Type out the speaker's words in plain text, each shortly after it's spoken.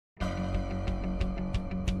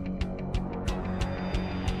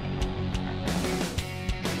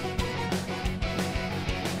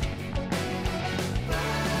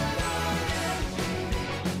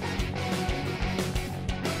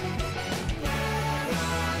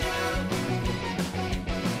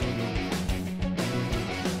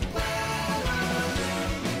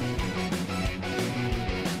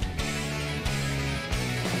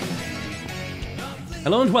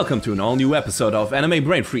Hello and welcome to an all-new episode of Anime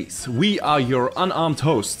Brain Freeze. We are your unarmed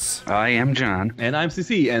hosts. I am John. And I'm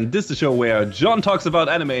CC, and this is the show where John talks about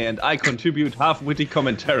anime and I contribute half-witty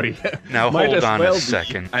commentary. Now hold on a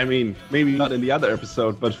second. I mean, maybe not in the other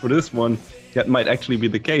episode, but for this one, that might actually be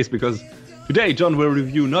the case, because today John will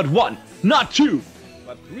review not one, not two,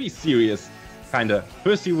 but three series, kinda.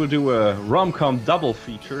 First he will do a rom-com double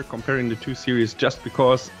feature, comparing the two series just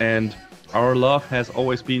because, and Our Love Has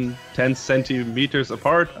Always Been 10 Centimeters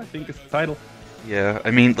Apart, I think is the title. Yeah,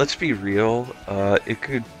 I mean, let's be real. It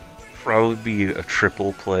could probably be a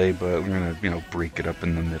triple play, but we're gonna, break it up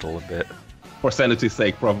in the middle a bit. For sanity's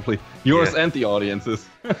sake, probably. Yours and the audience's.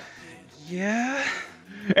 Yeah.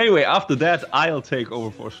 Anyway, after that, I'll take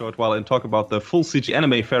over for a short while and talk about the full CG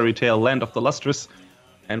anime fairy tale Land of the Lustrous.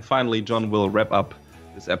 And finally, John will wrap up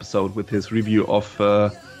this episode with his review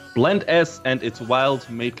of Blend S and its wild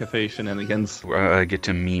maid cafe shenanigans. I get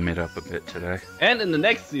to meme it up a bit today. And in the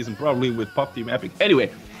next season, probably with Pop Team Epic.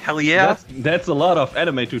 Anyway, hell yeah! That's a lot of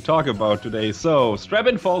anime to talk about today. So strap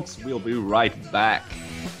in, folks. We'll be right back.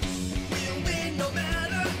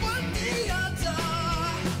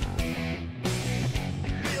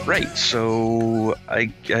 Right, so I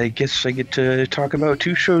guess I get to talk about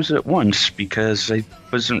two shows at once because I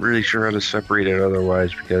wasn't really sure how to separate it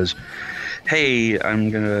otherwise because, hey, I'm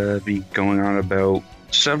going to be going on about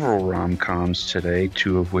several rom-coms today,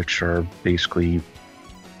 two of which are basically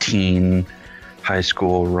teen high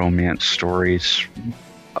school romance stories.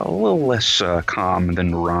 A little less calm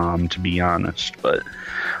than rom, to be honest, but...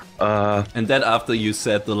 and then after you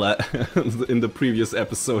said in the previous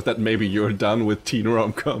episode that maybe you're done with teen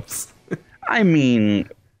rom-coms. I mean,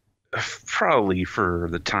 probably for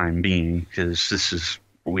the time being, because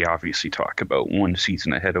we obviously talk about one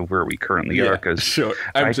season ahead of where we currently are. Cause sure,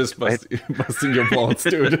 I'm just busting your balls,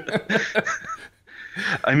 dude.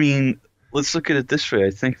 I mean, let's look at it this way.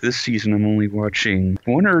 I think this season I'm only watching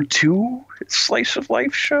one or two slice of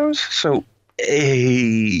life shows, so...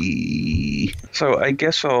 So I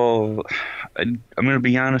guess I'm going to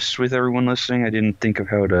be honest with everyone listening. I didn't think of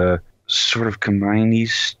how to sort of combine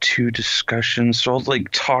these two discussions. So I'll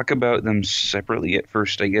talk about them separately at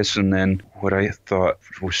first, I guess, and then what I thought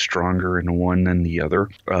was stronger in one than the other.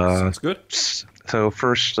 Sounds good. So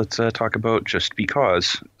first, let's talk about Just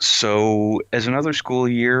Because. So as another school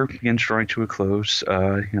year begins drawing to a close,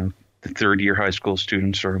 the third-year high school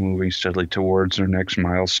students are moving steadily towards their next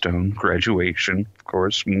milestone, graduation, of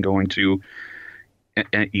course, and going to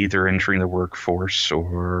either entering the workforce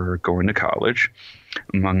or going to college.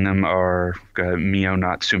 Among them are Mio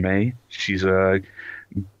Natsume. She's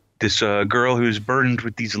this girl who's burdened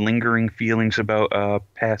with these lingering feelings about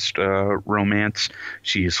past romance.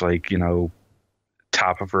 She's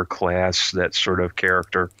top of her class, that sort of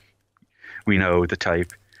character. We know the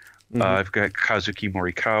type. Mm-hmm. I've got Kazuki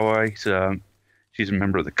Morikawa. She's a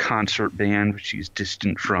member of the concert band, but she's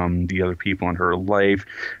distant from the other people in her life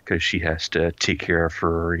because she has to take care of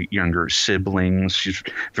her younger siblings. She's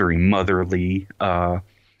very motherly.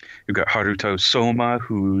 You've got Haruto Soma,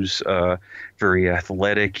 who's very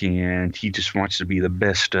athletic, and he just wants to be the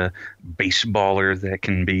best baseballer that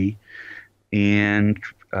can be. And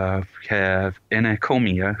we have Ena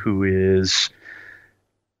Komiya, who is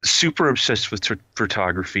super obsessed with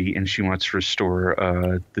photography, and she wants to restore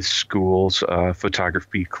the school's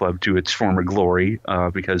photography club to its former glory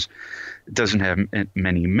because it doesn't have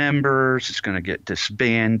many members. It's going to get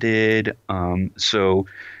disbanded. So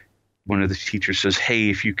one of the teachers says, hey,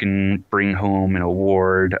 if you can bring home an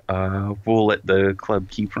award, we'll let the club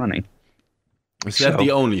keep running. Is that the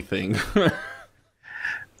only thing?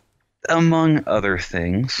 Among other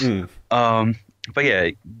things. But yeah,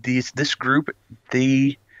 this group,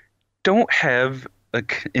 they don't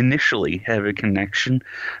initially have a connection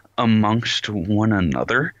amongst one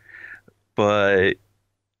another, but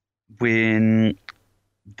when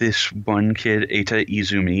this one kid, Eita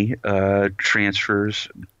Izumi, transfers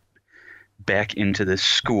back into this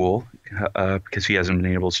school because he hasn't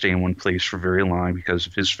been able to stay in one place for very long because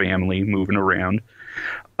of his family moving around,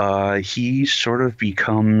 he sort of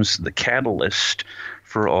becomes the catalyst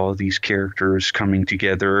for all these characters coming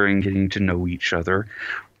together and getting to know each other.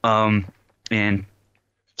 And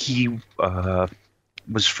he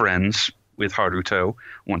was friends with Haruto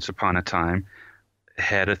once upon a time,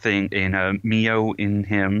 had a thing, and Mio in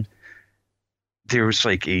him. There was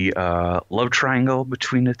a love triangle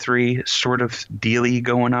between the three, sort of dealy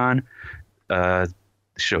going on. The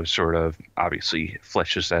show sort of obviously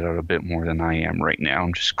fleshes that out a bit more than I am right now.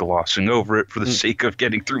 I'm just glossing over it for the sake of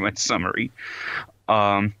getting through my summary.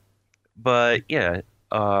 But yeah,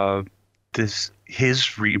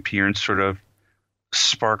 his reappearance sort of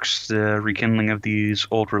sparks the rekindling of these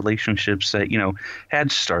old relationships that,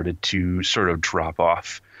 had started to sort of drop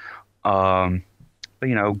off. But,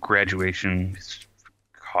 graduation is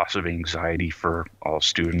a cause of anxiety for all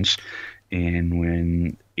students. And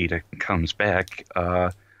when Ada comes back,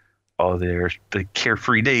 all the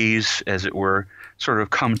carefree days, as it were, sort of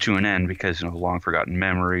come to an end because long forgotten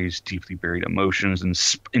memories, deeply buried emotions, and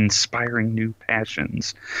inspiring new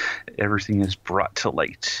passions. Everything is brought to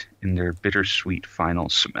light in their bittersweet final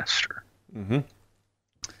semester. Mm-hmm.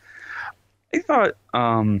 I thought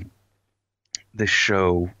the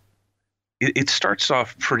show it starts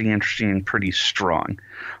off pretty interesting and pretty strong.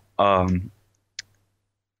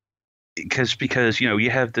 Because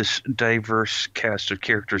you have this diverse cast of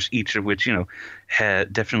characters, each of which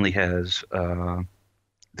definitely has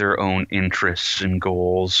their own interests and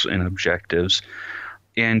goals and objectives,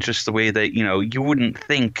 and just the way that you wouldn't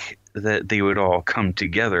think that they would all come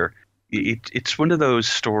together. It's one of those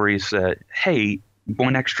stories that, hey,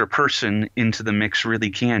 one extra person into the mix really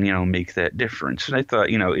can make that difference. And I thought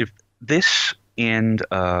if this and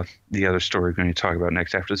the other story we're going to talk about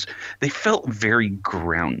next after this, they felt very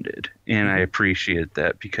grounded, and I appreciate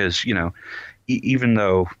that because even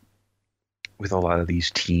though with a lot of these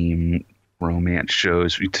teen romance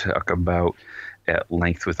shows we talk about at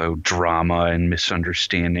length with drama and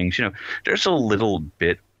misunderstandings, there's a little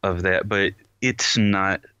bit of that, but it's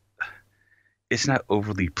not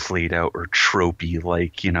overly played out or tropey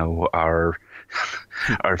like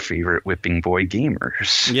our favorite whipping boy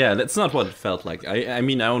gamers. Yeah, that's not what it felt like. I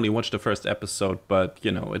mean, I only watched the first episode, but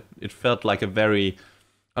it felt like a very,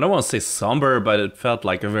 I don't want to say somber, but it felt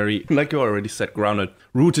like a very, like you already said, grounded,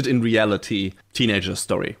 rooted in reality teenager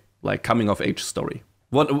story, like coming of age story.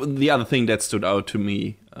 What the other thing that stood out to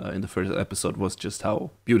me in the first episode was just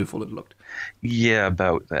how beautiful it looked. Yeah,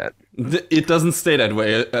 about that. It doesn't stay that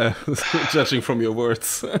way, judging from your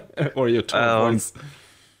words or your tone of voice.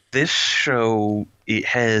 This show, it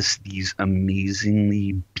has these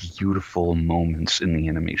amazingly beautiful moments in the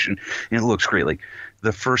animation, and it looks great. Like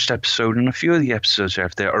the first episode and a few of the episodes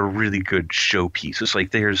after that are really good showpieces.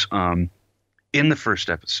 Like there's in the first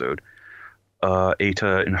episode,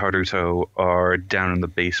 Eita and Haruto are down in the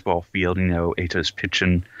baseball field. Eita's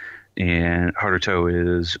pitching and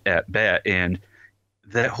Haruto is at bat, and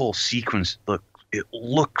that whole sequence it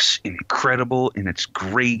looks incredible, and it's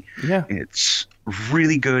great. Yeah, and it's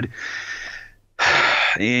really good.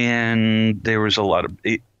 And there's a lot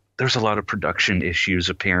of production issues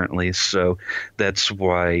apparently, so that's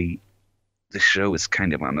why the show is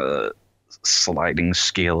kind of on a sliding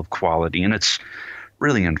scale of quality, and it's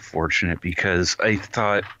really unfortunate because I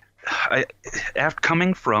thought after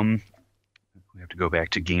coming from, we have to go back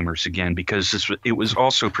to Gamers again because it was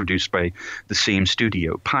also produced by the same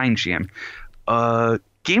studio, Pine Jam.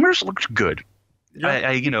 Gamers looked good.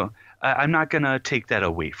 Yeah. I'm not gonna take that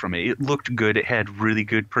away from it. It looked good. It had really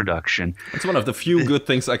good production. It's one of the few good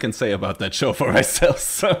things I can say about that show for myself.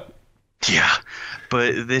 So. Yeah,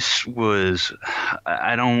 but this was,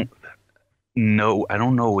 I don't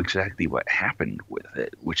know exactly what happened with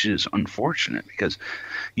it, which is unfortunate because,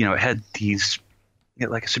 it had these,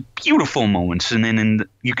 like I said, beautiful moments, and then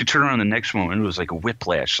you could turn around the next moment, it was like a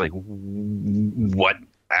whiplash, like what?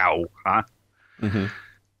 Ow, huh? Mm-hmm.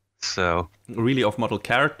 So really off-model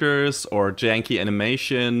characters, or janky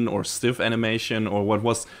animation, or stiff animation, or what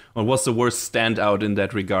was the worst standout in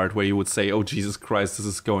that regard, where you would say, "Oh Jesus Christ, this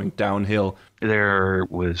is going downhill"? There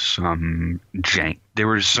was some jank. There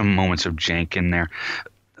were some moments of jank in there.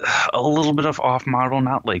 A little bit of off-model,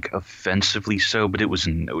 not like offensively so, but it was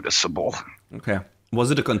noticeable. Okay.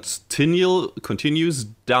 Was it a continuous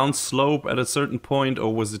downslope at a certain point,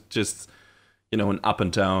 or was it just, an up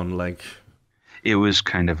and down, like? It was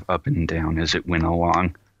kind of up and down as it went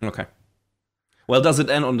along. Okay. Well, does it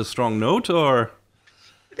end on the strong note, or?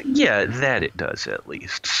 Yeah, that it does at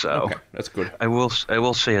least. So okay, that's good. I will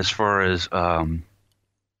say, as far as the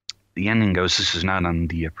ending goes, this is not on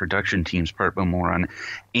the production team's part, but more on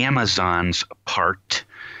Amazon's part.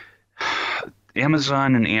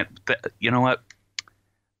 Amazon and you know what?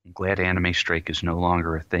 I'm glad Anime Strike is no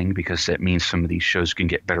longer a thing, because that means some of these shows can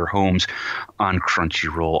get better homes on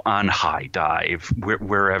Crunchyroll, on High Dive,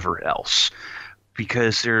 wherever else.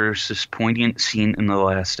 Because there's this poignant scene in the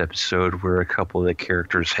last episode where a couple of the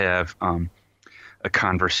characters have a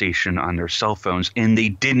conversation on their cell phones, and they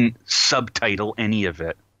didn't subtitle any of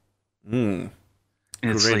it. And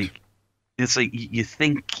it's like you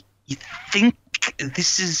think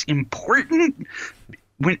this is important.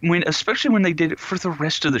 When especially when they did it for the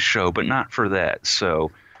rest of the show, but not for that.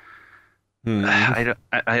 So I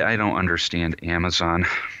don't understand Amazon.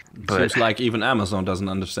 But seems like even Amazon doesn't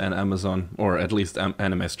understand Amazon, or at least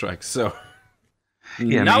Anime Strikes. So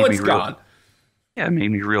yeah, now it's gone. Yeah, it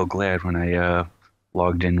made me real glad when I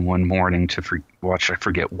logged in one morning to watch I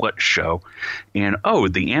forget what show, and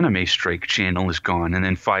the Anime Strike channel is gone. And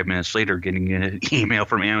then 5 minutes later, getting an email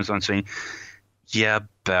from Amazon saying, "Yeah,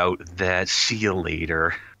 about that. See you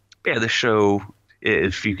later." Yeah, the show,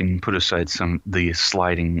 if you can put aside the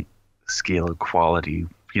sliding scale of quality,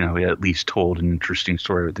 it at least told an interesting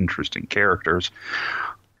story with interesting characters.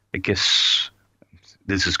 I guess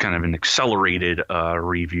this is kind of an accelerated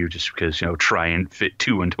review just because, try and fit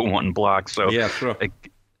two into one block. So yeah, sure.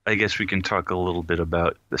 I guess we can talk a little bit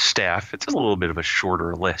about the staff. It's a little bit of a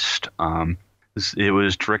shorter list. It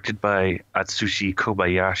was directed by Atsushi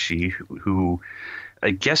Kobayashi, who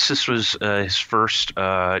I guess this was his first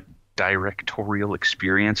directorial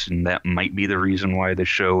experience, and that might be the reason why the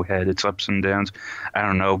show had its ups and downs. I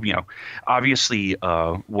don't know. Obviously,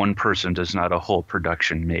 one person does not a whole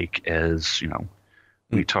production make, as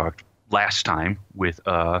we talked last time with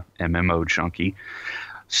MMO Junkie.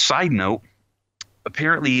 Side note,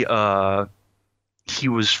 apparently he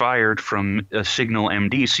was fired from Signal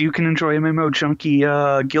MD, so you can enjoy MMO Junkie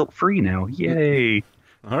guilt-free now. Yay!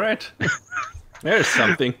 All right. There's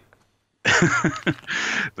something.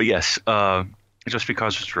 But yes, just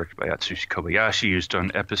because it's directed by Atsushi Kobayashi, who's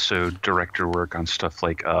done episode director work on stuff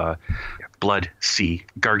like Blood Sea,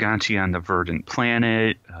 Gargantia on the Verdant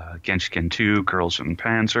Planet, Genshin 2, Girls in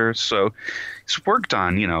Panzer. So he's worked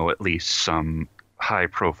on, at least some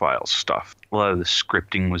high-profile stuff. A lot of the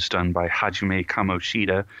scripting was done by Hajime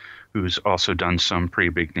Kamoshida, who's also done some pretty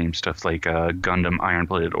big-name stuff like Gundam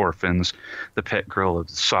Iron-Blooded Orphans, The Pet Girl of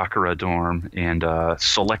the Sakura Dorm, and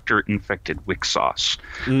Selector Infected Wick Sauce,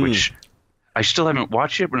 which I still haven't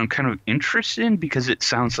watched it, but I'm kind of interested in because it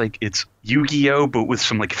sounds like it's Yu-Gi-Oh! But with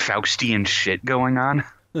some like Faustian shit going on.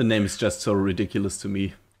 The name is just so ridiculous to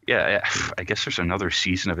me. Yeah, I guess there's another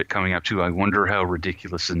season of it coming up too. I wonder how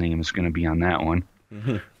ridiculous the name is going to be on that one.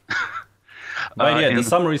 Mm-hmm. But yeah, the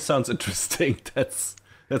summary sounds interesting. That's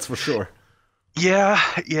for sure. Yeah.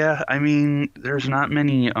 I mean, there's not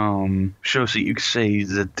many shows that you could say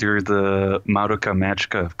that they're the Madoka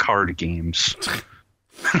Magica of card games.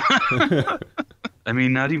 I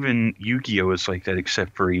mean, not even Yu-Gi-Oh! Is like that,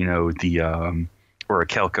 except for, the or a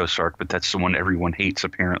Calcos arc, but that's the one everyone hates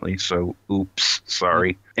apparently, so oops,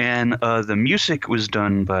 sorry. And the music was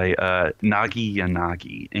done by Nagi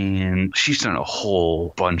Yanagi, and she's done a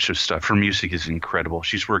whole bunch of stuff. Her music is incredible.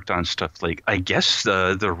 She's worked on stuff like, I guess,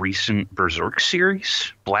 the recent Berserk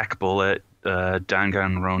series, Black Bullet,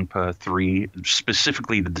 Danganronpa 3,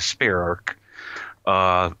 specifically the Despair arc,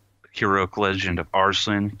 Heroic Legend of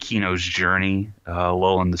Arslan, Kino's Journey,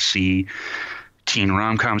 Lull in the Sea, Teen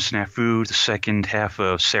Rom-Com Snafu, the second half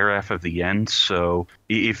of Seraph of the End. So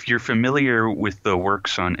if you're familiar with the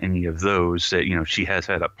works on any of those that, she has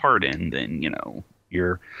had a part in, then,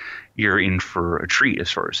 you're in for a treat as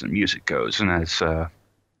far as the music goes. And as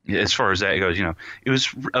far as that goes, it was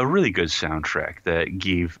a really good soundtrack that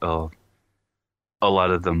gave a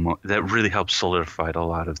lot of that really helped solidify a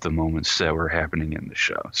lot of the moments that were happening in the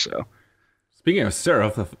show. So, speaking of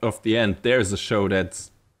Seraph of the End, there's a show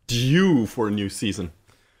that's due for a new season.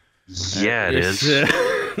 Yeah, it is.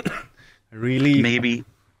 Really?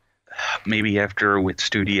 Maybe after Wit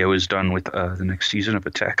Studio is done with the next season of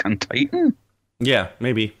Attack on Titan. Yeah,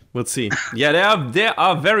 maybe. We'll see. Yeah, they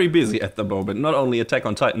are very busy at the moment. Not only Attack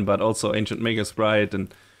on Titan, but also Ancient Mega Sprite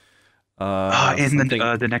and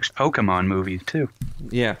the next Pokemon movie too.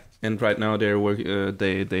 Yeah, and right now they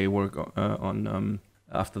work on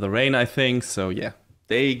After the Rain, I think. So yeah,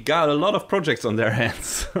 they got a lot of projects on their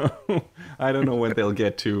hands. So I don't know when they'll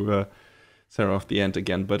get to Sarah of the End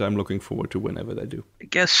again, but I'm looking forward to whenever they do. I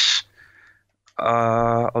guess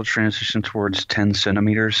I'll transition towards 10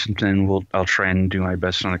 centimeters, and then I'll try and do my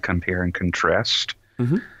best on a compare and contrast.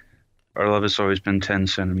 Mm-hmm. Our love has always been 10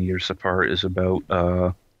 centimeters apart is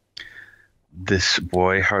about this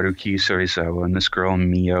boy, Haruki Sorizawa, and this girl,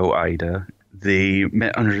 Mio Aida. They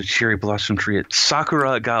met under the cherry blossom tree at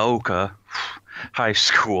Sakura Gaoka High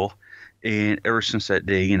School. And ever since that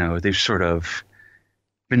day, they've sort of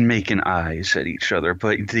been making eyes at each other,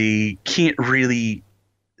 but they can't really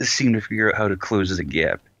seem to figure out how to close the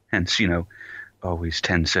gap. Hence, always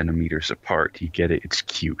 10 centimeters apart. You get it? It's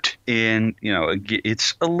cute. And,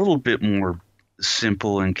 it's a little bit more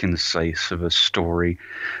simple and concise of a story,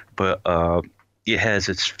 but it has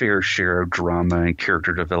its fair share of drama and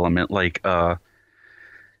character development. Like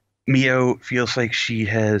Mio feels like she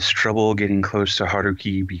has trouble getting close to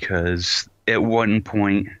Haruki because at one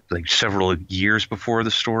point, like several years before the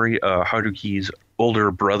story, Haruki's older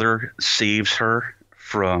brother saves her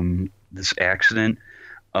from this accident,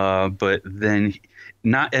 but then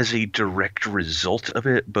not as a direct result of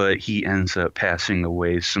it, but he ends up passing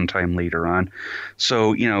away sometime later on.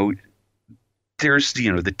 So, there's,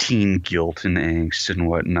 the teen guilt and angst and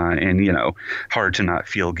whatnot, and, hard to not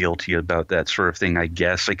feel guilty about that sort of thing, I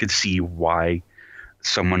guess. I could see why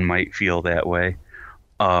someone might feel that way.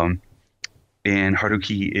 And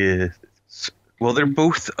Haruki is, well, they're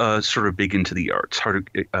both sort of big into the arts.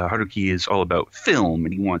 Haruki is all about film,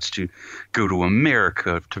 and he wants to go to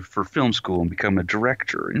America for film school and become a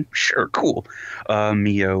director. And sure, cool.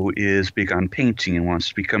 Mio is big on painting and wants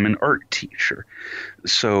to become an art teacher.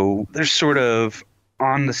 So they're sort of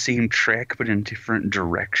on the same track, but in different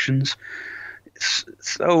directions.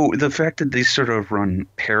 So the fact that they sort of run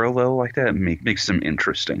parallel like that makes them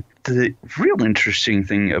interesting. The real interesting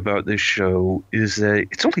thing about this show is that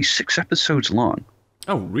it's only 6 episodes long.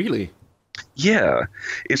 Oh, really? Yeah.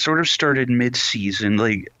 It sort of started mid-season.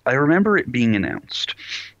 Like, I remember it being announced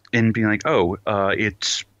and being like,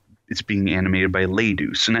 it's being animated by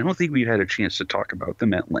Laydus. And I don't think we've had a chance to talk about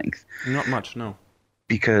them at length. Not much, no.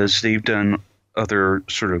 Because they've done other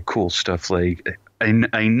sort of cool stuff. Like, I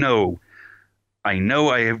know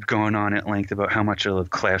I have gone on at length about how much I love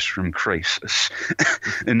Classroom Crisis,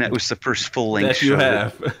 and that was the first full-length show.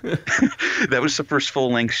 That was the first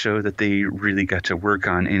full-length show that they really got to work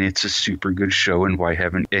on, and it's a super good show, and why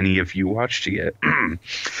haven't any of you watched it yet?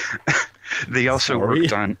 They also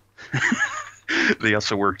worked on... They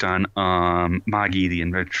also worked on Magi, the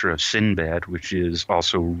Adventure of Sinbad, which is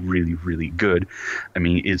also really, really good. I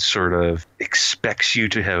mean, it sort of expects you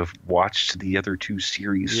to have watched the other 2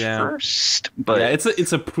 series first. But yeah, it's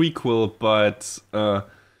a prequel, but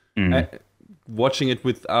watching it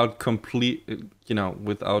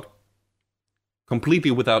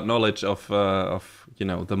completely without knowledge of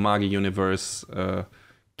the Magi universe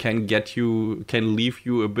can leave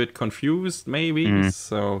you a bit confused, maybe.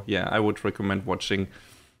 So yeah, I would recommend watching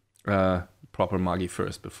proper Magi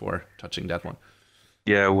first before touching that one.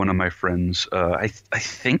 Yeah, one of my friends, I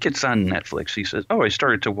think it's on Netflix. He says, "Oh, I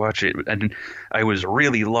started to watch it, and I was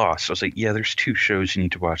really lost." I was like, "Yeah, there's 2 shows you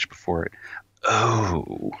need to watch before it."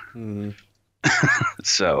 Oh,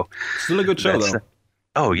 so still a good show though.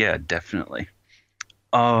 Oh yeah, definitely.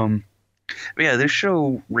 But yeah, this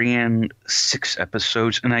show ran 6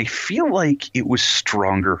 episodes, and I feel like it was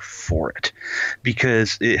stronger for it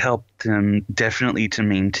because it helped them definitely to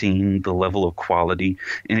maintain the level of quality,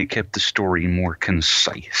 and it kept the story more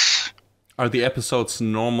concise. Are the episodes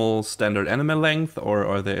normal standard anime length, or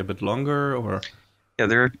are they a bit longer? Or yeah,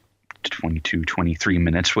 they're 22, 23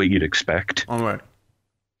 minutes, what you'd expect. All right.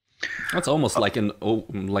 That's almost like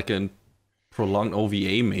a prolonged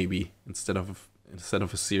OVA maybe instead of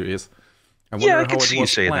a series. I wonder how it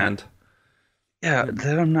was planned. Yeah,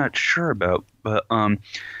 that I'm not sure about. But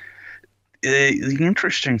the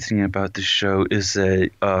interesting thing about this show is that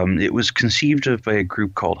it was conceived of by a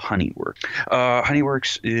group called Honeyworks.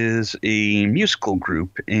 Honeyworks is a musical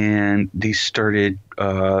group, and they started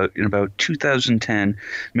in about 2010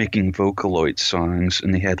 making Vocaloid songs,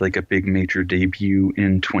 and they had like a big major debut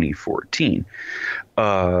in 2014.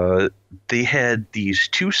 They had these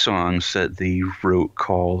 2 songs that they wrote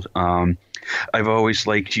called I've Always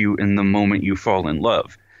Liked You and The Moment You Fall in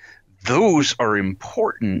Love. Those are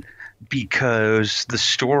important because the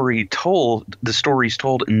stories told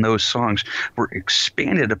in those songs were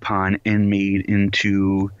expanded upon and made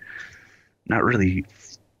into not really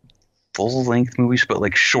full-length movies, but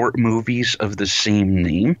like short movies of the same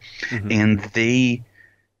name. And they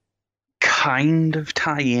kind of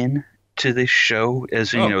tie in to this show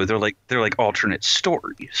as they're like alternate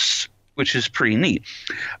stories, which is pretty neat.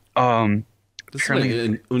 This is like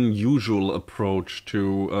an unusual approach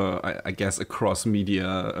to, I guess, a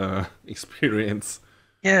cross-media experience.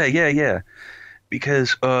 Yeah.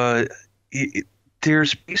 Because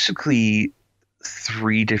there's basically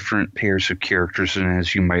 3 different pairs of characters, and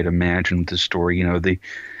as you might imagine with the story, they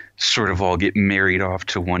sort of all get married off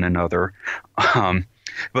to one another.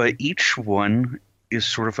 But each one is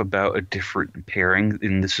sort of about a different pairing,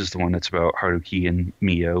 and this is the one that's about Haruki and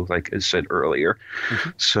Mio, like I said earlier.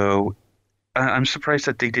 So I'm surprised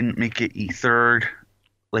that they didn't make it a 3rd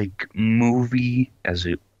movie, as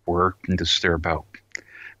it were, because they're about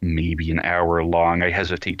maybe an hour long. I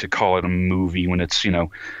hesitate to call it a movie when it's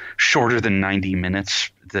shorter than 90 minutes.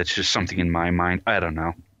 That's just something in my mind. I don't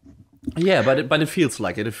know. Yeah, but it feels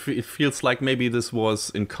like it. It feels like maybe this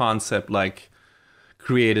was in concept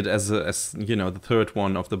created as the 3rd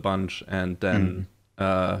one of the bunch, and then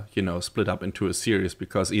split up into a series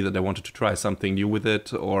because either they wanted to try something new with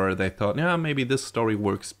it, or they thought, maybe this story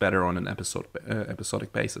works better on an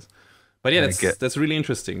episodic basis. But yeah, that's really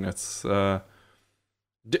interesting. That's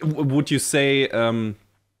would you say?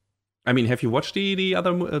 I mean, have you watched the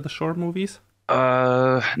other the short movies?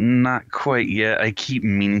 Not quite yet. I keep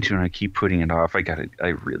meaning to, and I keep putting it off. I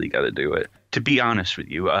really gotta do it. To be honest with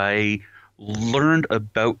you, I learned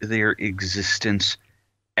about their existence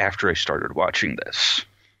after I started watching this.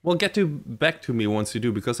 Well, back to me once you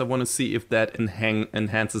do, because I want to see if that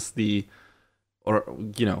enhances the, or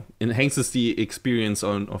enhances the experience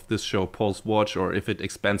of this show post watch, or if it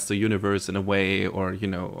expands the universe in a way, or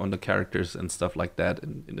on the characters and stuff like that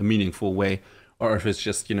in a meaningful way, or if it's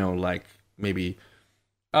just like maybe,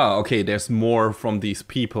 oh, okay, there's more from these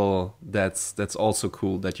people that's also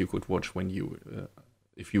cool that you could watch when you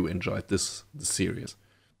if you enjoyed this series.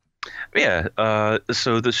 Yeah,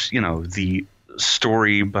 so this, the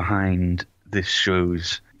story behind this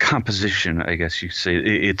show's composition, I guess you say,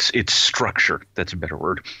 its structure, that's a better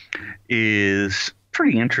word, is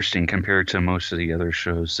pretty interesting compared to most of the other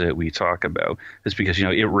shows that we talk about. It's because,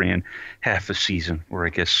 it ran half a season, or I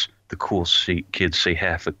guess the cool kids say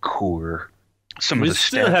half a cour. We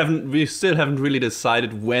still haven't really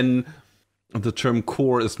decided when the term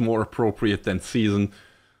core is more appropriate than season.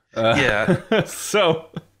 Yeah. So,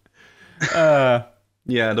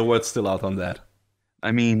 yeah, the word's still out on that.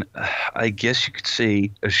 I mean, I guess you could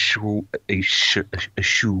say a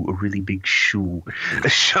really big shoe. A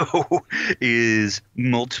show is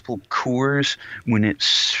multiple cours when it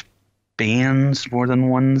spans more than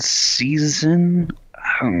one season.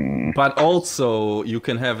 But also, you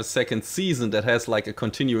can have a second season that has like a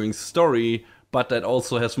continuing story, but that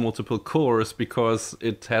also has multiple cores because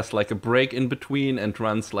it has like a break in between and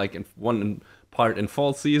runs like one part in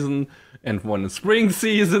fall season and one in spring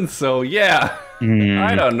season. So yeah,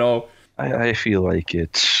 I don't know. I feel like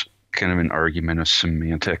it's kind of an argument of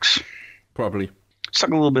semantics. Probably. Let's talk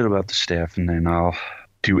a little bit about the staff, and then I'll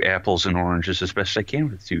do apples and oranges as best I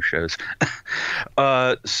can with two shows.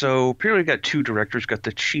 So purely got two directors. Got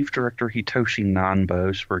the chief director, Hitoshi Nanba,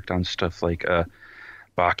 who's worked on stuff like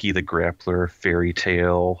Baki the Grappler, Fairy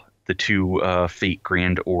Tail, the two Fate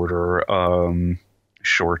Grand Order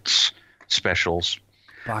shorts, specials.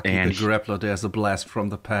 Baki the Grappler, there's a blast from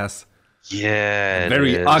the past. Yeah, a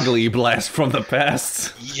very ugly blast from the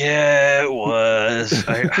past. Yeah, it was.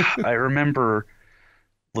 I remember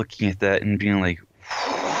looking at that and being like,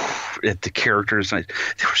 at the characters. There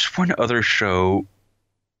was one other show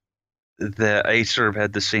that I sort of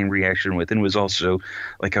had the same reaction with, and it was also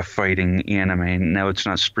like a fighting anime. And now it's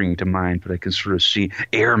not springing to mind, but I can sort of see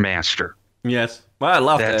Air Master. Yes, well, I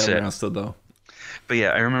love Air Master though. But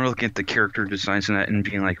yeah, I remember looking at the character designs in that and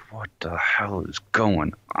being like, "What the hell is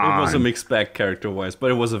going on?" It was a mixed bag character-wise,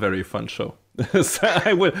 but it was a very fun show. So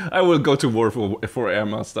I will go to war for Air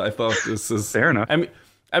Master. I thought this is fair enough.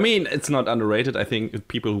 I mean, it's not underrated. I think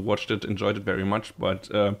people who watched it enjoyed it very much. But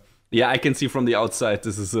yeah, I can see from the outside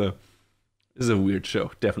this is a weird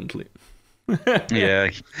show, definitely.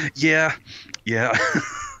 Yeah. Yeah.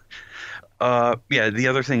 The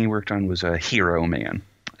other thing he worked on was Hero Man.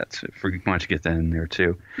 That's if we want to get that in there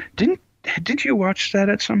too. Did you watch that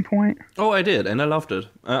at some point? Oh, I did, and I loved it.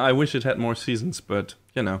 I wish it had more seasons, but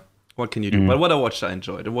what can you do? But what I watched, I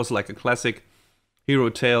enjoyed. It was like a classic hero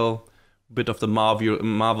tale. Bit of the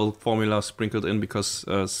Marvel formula sprinkled in because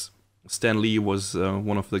Stan Lee was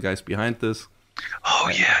one of the guys behind this. Oh,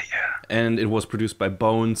 yeah. And it was produced by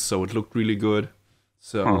Bones, so it looked really good.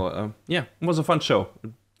 So, yeah, it was a fun show.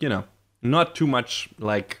 Not too much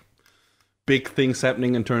like big things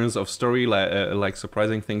happening in terms of story, like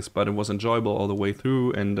surprising things, but it was enjoyable all the way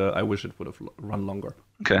through, and I wish it would have run longer.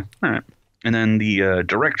 Okay, all right. And then the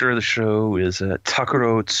director of the show is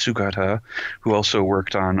Takuro Tsugata, who also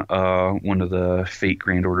worked on one of the Fate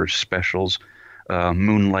Grand Order specials,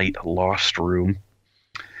 Moonlight Lost Room.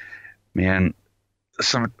 Man,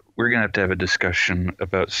 we're going to have a discussion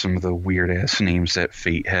about some of the weird-ass names that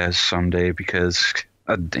Fate has someday because,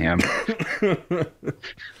 damn.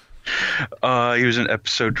 He was an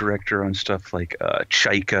episode director on stuff like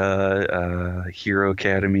Chaika, Hero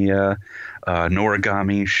Academia,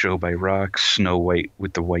 Noragami, Show by Rock, Snow White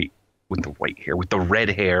with the red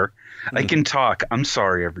hair. I can talk. I'm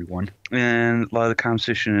sorry, everyone. And a lot of the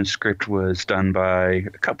composition and script was done by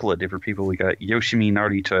a couple of different people. We got Yoshimi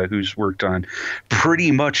Narita, who's worked on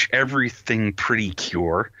pretty much everything Pretty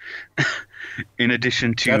Cure. In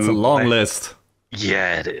addition to... That's a long list.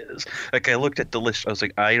 Yeah, it is. Like, I looked at the list. I was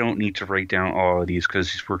like, I don't need to write down all of these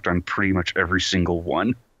because he's worked on pretty much every single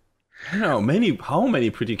one. I don't know. How many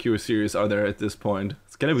Pretty Cure series are there at this point?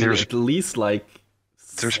 It's going to be at least like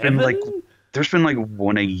There's been like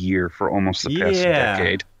one a year for almost the past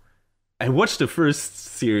decade. I watched the first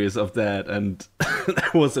series of that, and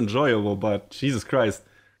that was enjoyable. But Jesus Christ,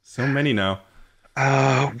 so many now.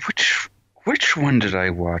 Which one did I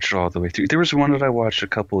watch all the way through? There was one that I watched a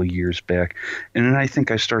couple of years back, and then I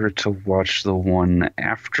think I started to watch the one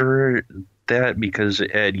after that because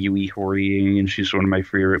it had Yui Horie, and she's one of my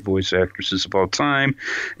favorite voice actresses of all time.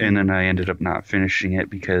 And then I ended up not finishing it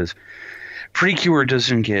because Precure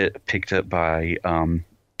doesn't get picked up by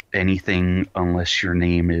anything unless your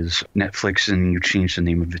name is Netflix and you change the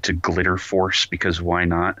name of it to Glitter Force, because why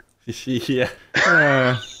not? Yeah.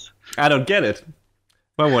 I don't get it.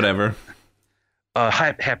 But whatever.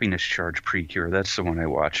 Happiness Charge Precure, that's the one I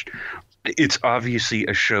watched. It's obviously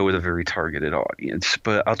a show with a very targeted audience,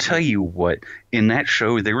 but I'll tell you what, in that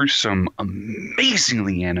show, there were some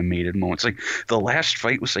amazingly animated moments. Like, the last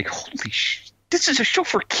fight was like, holy shit, this is a show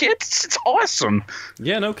for kids? It's awesome!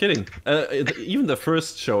 Yeah, no kidding. Even the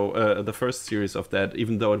first show, the first series of that,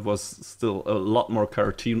 even though it was still a lot more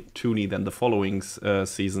cartoony than the following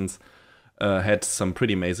seasons, had some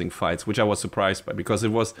pretty amazing fights, which I was surprised by, because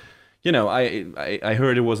it was... You know, I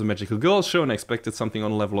heard it was a magical girl show and I expected something on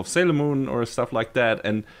the level of Sailor Moon or stuff like that.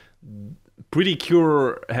 And Pretty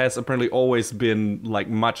Cure has apparently always been like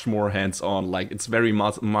much more hands-on. Like it's very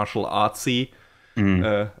martial artsy.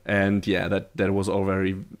 And yeah, that was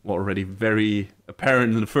already very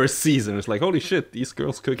apparent in the first season. It's like, holy shit, these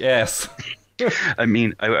girls cook ass. I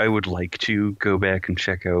mean, I would like to go back and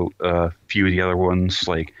check out a few of the other ones.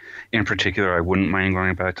 Like, in particular, I wouldn't mind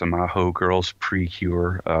going back to Maho Girls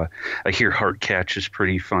Precure. I hear Heart Catch is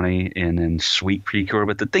pretty funny, and then Sweet Precure.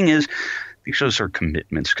 But the thing is, these shows are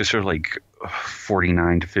commitments because they're like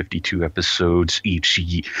 49 to 52 episodes each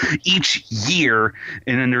year,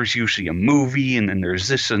 and then there's usually a movie, and then there's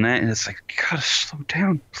this and that, and it's like, you gotta slow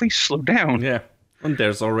down. Please slow down. Yeah, and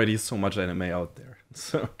there's already so much anime out there.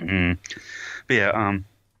 So. But yeah,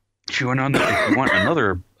 if you want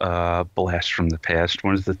another blast from the past,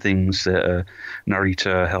 one of the things that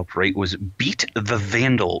Narita helped write was Beat the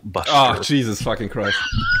Vandal Buster. Oh, Jesus fucking Christ.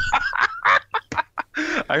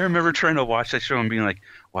 I remember trying to watch that show and being like,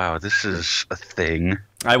 wow, this is a thing.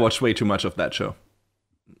 I watched way too much of that show.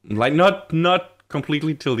 Like, not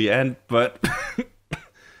completely till the end, but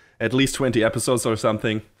at least 20 episodes or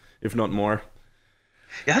something, if not more.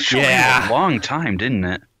 Yeah, that show went a long time, didn't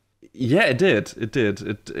it? Yeah, it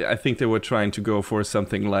did. I think they were trying to go for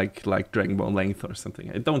something like Dragon Ball length or something.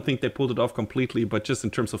 I don't think they pulled it off completely, but just in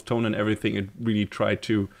terms of tone and everything, it really tried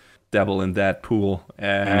to dabble in that pool.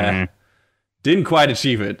 Didn't quite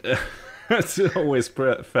achieve it. It always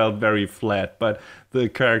felt very flat, but the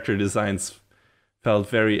character designs felt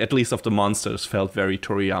very, at least of the monsters, felt very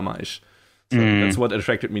Toriyama-ish. So that's what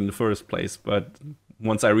attracted me in the first place. But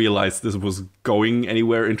once I realized this was going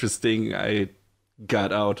anywhere interesting, I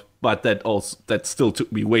got out. But that still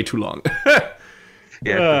took me way too long.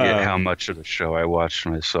 Yeah, I forget how much of the show I watched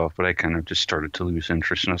myself, but I kind of just started to lose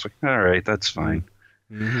interest, and I was like, all right, that's fine.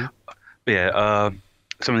 Mm-hmm. But yeah,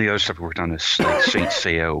 some of the other stuff we worked on is like Saint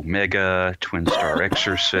Seiya Omega, Twin Star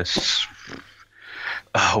Exorcists,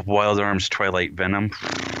 Wild Arms Twilight Venom,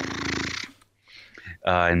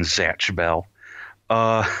 and Zatch Bell.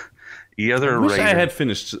 The other I wish writer... I had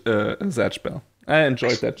finished Zatch Bell. I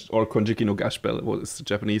enjoyed that, or Konjiki no Gash Bell, was the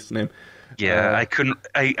Japanese name. Yeah, I couldn't.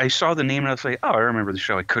 I saw the name and I was like, oh, I remember the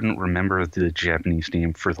show. I couldn't remember the Japanese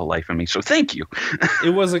name for the life of me. So thank you. It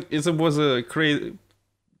was a crazy,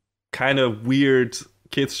 kind of weird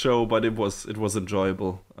kids show, but it was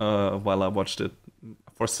enjoyable. While I watched it,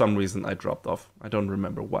 for some reason I dropped off. I don't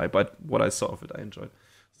remember why, but what I saw of it, I enjoyed.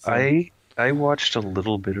 So, I watched a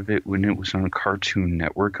little bit of it when it was on Cartoon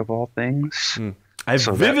Network of all things. I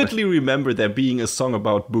vividly remember there being a song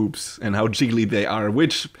about boobs and how jiggly they are,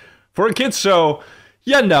 which for a kids show,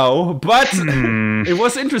 but it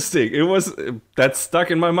was interesting. That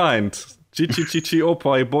stuck in my mind. Chichi chichi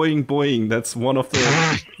opoi boing boing. That's one of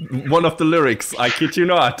the lyrics. I kid you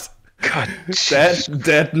not. God,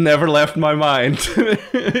 that never left my mind.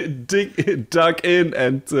 Dug in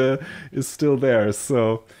and is still there.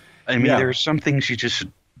 So I mean, there are some things you just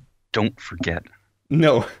don't forget.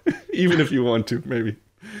 No, even if you want to, maybe.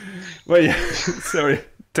 Well, yeah, sorry,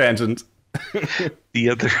 tangent. The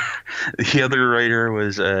other writer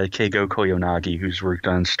was Keigo Koyonagi, who's worked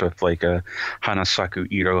on stuff like Hanasaku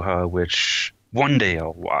Iroha, which one day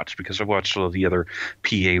I'll watch because I watched all the other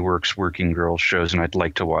PA Works Working Girls shows, and I'd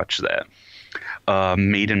like to watch that.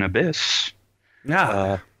 Maid in Abyss.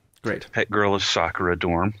 Great. Pet Girl of Sakura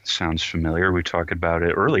Dorm. Sounds familiar. We talked about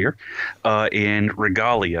it earlier. And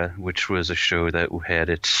Regalia, which was a show that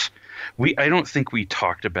had its... I don't think we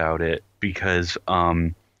talked about it because...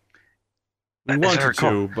 we wanted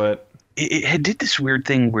to, but... it did this weird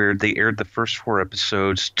thing where they aired the first 4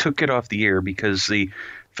 episodes, took it off the air because they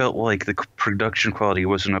felt like the production quality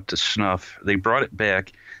wasn't up to snuff. They brought it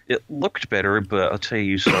back. It looked better, but I'll tell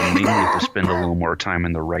you, so I mainly had to spend a little more time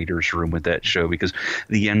in the writer's room with that show because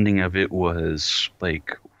the ending of it was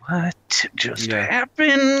like, what just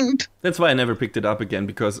happened? That's why I never picked it up again,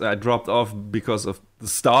 because I dropped off because of the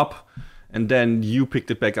stop. And then you picked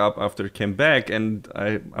it back up after it came back, and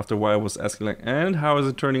after a while I was asking like, and how is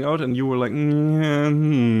it turning out? And you were like,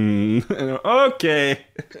 okay.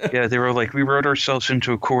 Yeah, they were like, we wrote ourselves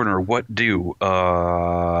into a corner. What do?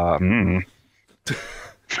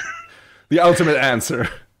 The ultimate answer.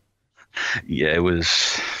 Yeah, it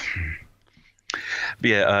was.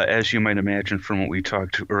 Yeah, as you might imagine from what we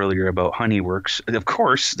talked earlier about Honeyworks, of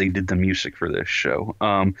course they did the music for this show.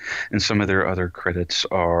 And some of their other credits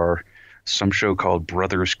are some show called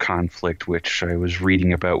Brothers Conflict, which I was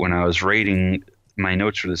reading about when I was writing my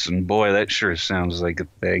notes for this, and boy, that sure sounds like a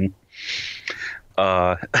thing.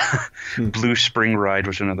 Blue Spring Ride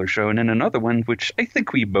was another show, and then another one, which I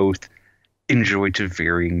think we both enjoyed to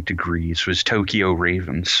varying degrees, was Tokyo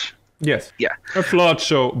Ravens. Yes. Yeah. A flawed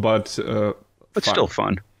show, but fun. Still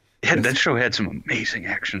fun. That show had some amazing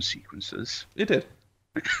action sequences. It did.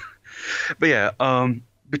 But yeah,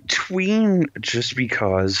 between Just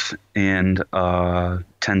Because and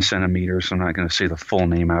 10 Centimeters, I'm not going to say the full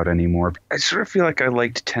name out anymore. I sort of feel like I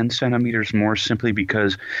liked 10 Centimeters more simply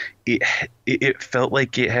because it felt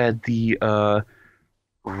like it had the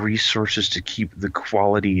resources to keep the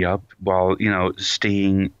quality up while,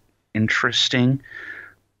 staying interesting.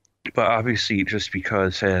 But obviously, Just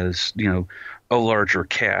Because has, a larger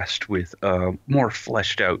cast with more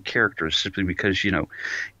fleshed out characters simply because,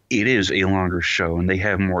 it is a longer show and they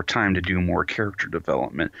have more time to do more character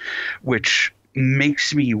development, which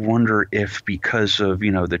makes me wonder if because of,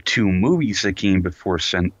 the 2 movies that came before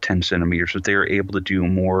 10 Centimeters, that they were able to do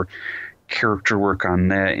more character work on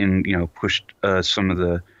that and, pushed some of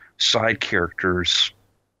the side characters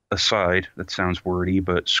aside. That sounds wordy,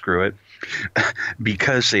 but screw it.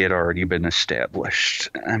 Because they had already been established.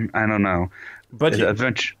 I don't know. But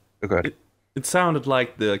eventually, okay. It sounded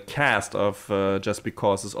like the cast of Just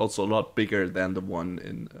Because is also a lot bigger than the one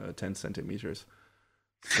in 10 Centimeters.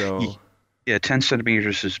 So yeah, 10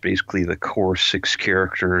 Centimeters is basically the core 6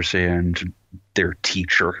 characters and their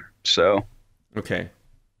teacher. So okay.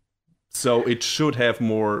 So it should have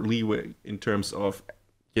more leeway in terms of,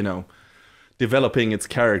 developing its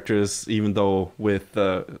characters, even though with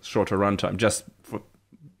shorter runtime, just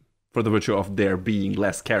for the virtue of there being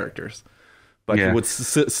less characters. But you would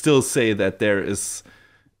still say that there is,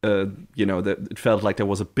 that it felt like there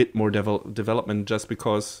was a bit more development just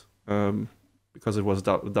because it was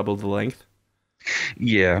double the length.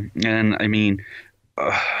 Yeah, and I mean,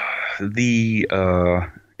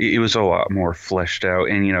 it was a lot more fleshed out,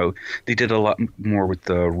 and they did a lot more with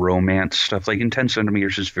the romance stuff. Like in 10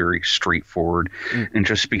 Centimeters is very straightforward, and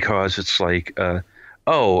Just Because it's like,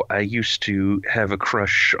 oh, I used to have a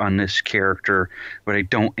crush on this character, but I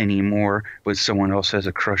don't anymore. But someone else has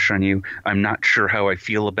a crush on you. I'm not sure how I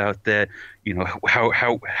feel about that.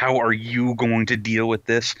 How are you going to deal with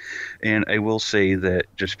this? And I will say that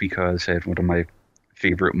Just Because had one of my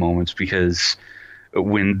favorite moments because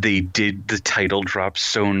when they did the title drop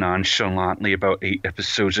so nonchalantly about 8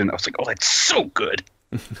 episodes in, I was like, oh, that's so good.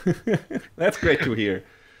 That's great to hear.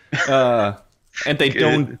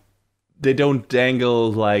 And they don't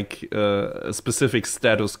dangle like a specific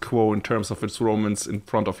status quo in terms of its romance in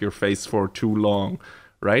front of your face for too long,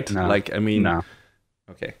 right? No, no.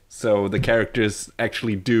 Okay, so the characters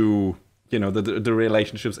actually do, the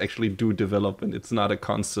relationships actually do develop, and it's not a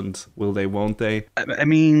constant will they, won't they? I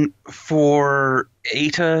mean, for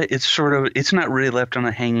Eta, it's not really left on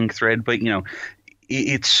a hanging thread, but,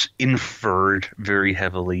 it's inferred very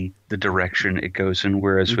heavily the direction it goes in,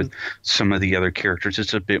 whereas with some of the other characters,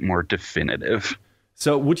 it's a bit more definitive.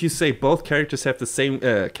 So would you say both characters have the same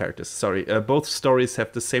both stories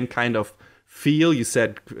have the same kind of feel? You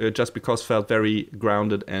said Just Because felt very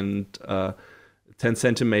grounded, and 10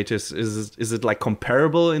 Centimeters, is it like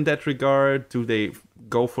comparable in that regard? Do they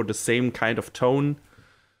go for the same kind of tone?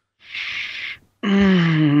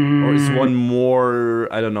 Or is one more,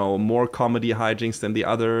 I don't know, more comedy hijinks than the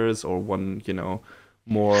others, or one,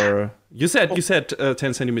 more? You said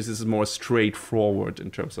 10 Centimeters is more straightforward in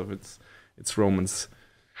terms of its romance.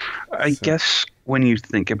 I guess when you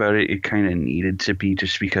think about it, it kind of needed to be,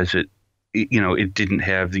 just because it didn't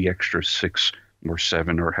have the extra 6 or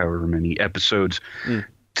 7 or however many episodes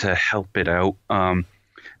to help it out.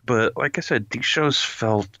 But like I said, these shows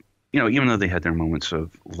felt even though they had their moments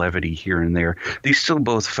of levity here and there, they still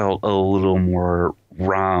both felt a little more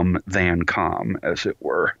rom than com, as it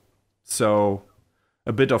were. So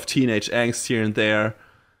a bit of teenage angst here and there,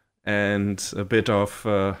 and a bit of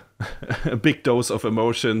a big dose of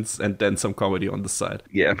emotions, and then some comedy on the side.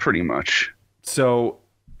 Yeah, pretty much. So,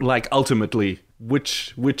 like, ultimately,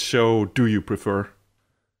 which show do you prefer?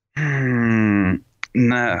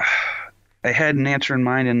 Nah. I had an answer in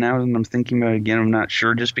mind, and now that I'm thinking about it again, I'm not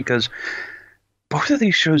sure, just because both of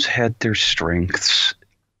these shows had their strengths.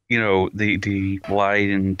 They lied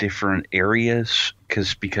in different areas,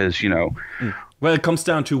 because. Well, it comes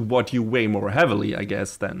down to what you weigh more heavily, I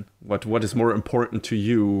guess, then. What is more important to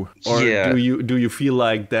you? Or do you feel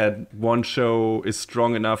like that one show is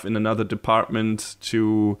strong enough in another department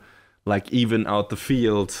to, like, even out the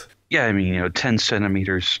field? Yeah, I mean, 10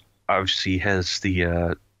 centimeters obviously has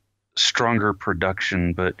the stronger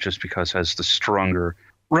production, but just because it has the stronger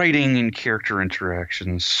writing and character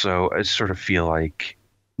interactions. So I sort of feel like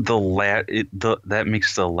that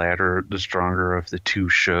makes the latter the stronger of the two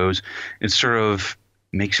shows. It sort of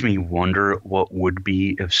makes me wonder what would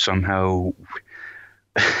be if somehow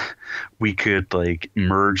we could, like,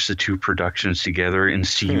 merge the two productions together and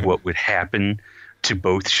see what would happen to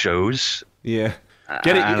both shows. Yeah.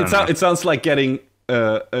 It sounds like getting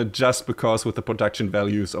just because with the production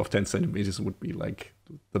values of 10 centimeters would be, like,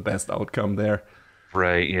 the best outcome there.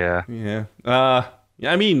 Right, yeah. Yeah.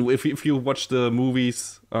 I mean, if you watch the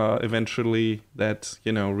movies eventually that,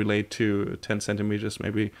 relate to 10 centimeters,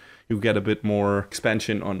 maybe you get a bit more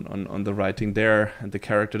expansion on the writing there and the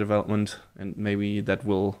character development, and maybe that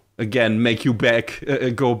will, again, make you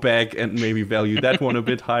go back and maybe value that one a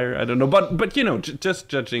bit higher. I don't know. But just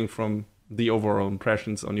judging from the overall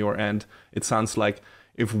impressions on your end, it sounds like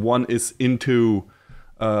if one is into,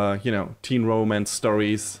 teen romance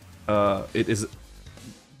stories,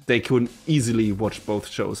 they could easily watch both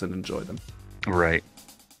shows and enjoy them. Right.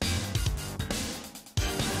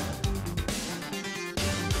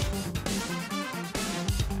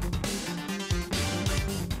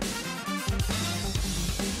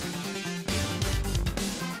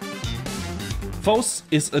 Fos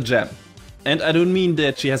is a gem. And I don't mean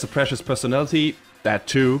that she has a precious personality, that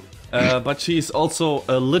too, but she is also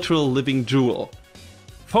a literal living jewel.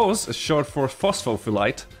 Fos is short for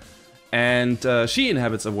phosphophilite, and she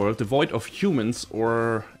inhabits a world devoid of humans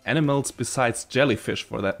or animals besides jellyfish,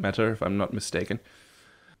 for that matter, if I'm not mistaken.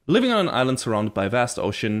 Living on an island surrounded by a vast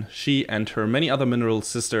ocean, she and her many other mineral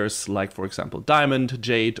sisters, like for example diamond,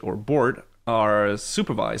 jade, or board, are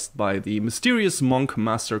supervised by the mysterious monk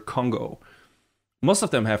Master Congo. Most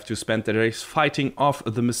of them have to spend their days fighting off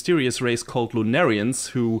the mysterious race called Lunarians,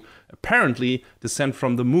 who apparently descend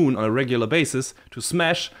from the moon on a regular basis to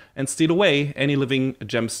smash and steal away any living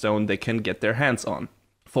gemstone they can get their hands on.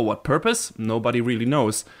 For what purpose? Nobody really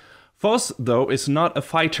knows. Fos, though, is not a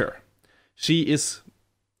fighter. She is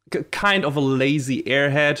kind of a lazy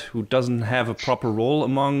airhead who doesn't have a proper role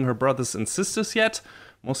among her brothers and sisters yet,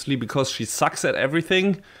 mostly because she sucks at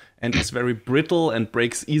everything and is very brittle and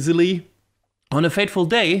breaks easily. On a fateful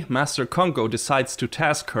day, Master Congo decides to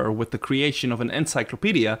task her with the creation of an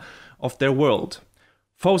encyclopedia of their world.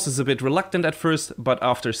 Fos is a bit reluctant at first, but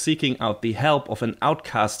after seeking out the help of an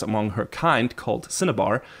outcast among her kind called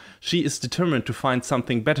Cinnabar, she is determined to find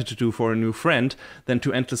something better to do for a new friend than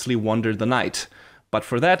to endlessly wander the night. But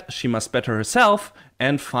for that, she must better herself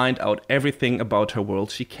and find out everything about her world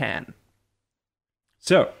she can.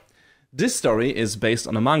 So, this story is based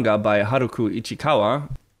on a manga by Haruki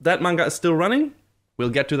Ichikawa. That manga is still running. We'll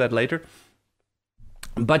get to that later.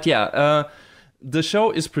 But yeah, the show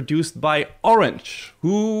is produced by Orange,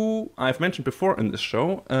 who I've mentioned before in this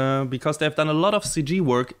show, because they've done a lot of CG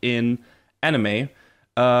work in anime.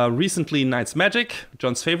 Recently, Knight's Magic,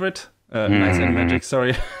 John's favorite. Knights and Magic,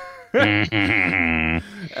 sorry.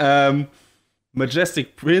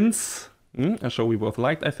 Majestic Prince, a show we both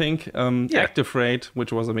liked, I think. Active Raid,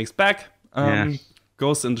 which was a mixed bag.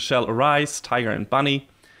 Ghost in the Shell Arise, Tiger and Bunny.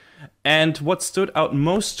 And what stood out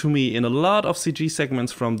most to me in a lot of CG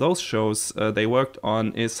segments from those shows they worked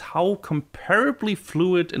on is how comparably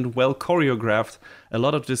fluid and well choreographed a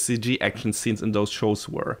lot of the CG action scenes in those shows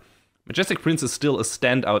were. Majestic Prince is still a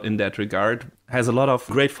standout in that regard, has a lot of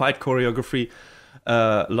great fight choreography,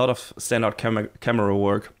 a lot of standout camera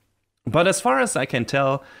work. But as far as I can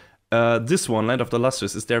tell, this one, Land of the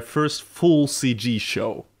Lustrous, is their first full CG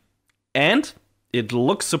show. And it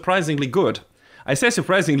looks surprisingly good. I say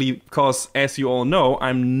surprisingly because, as you all know,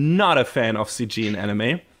 I'm not a fan of CG in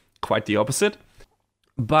anime. Quite the opposite.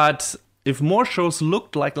 But if more shows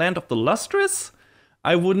looked like Land of the Lustrous,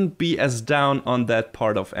 I wouldn't be as down on that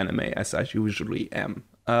part of anime as I usually am.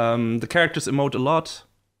 The characters emote a lot,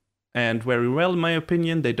 and very well, in my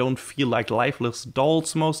opinion. They don't feel like lifeless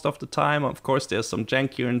dolls most of the time. Of course, there's some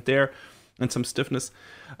jank here and there, and some stiffness.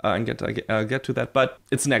 I'll get to that, but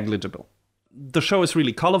it's negligible. The show is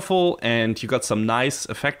really colorful, and you got some nice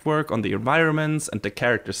effect work on the environments and the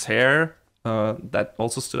characters' hair. That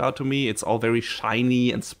also stood out to me. It's all very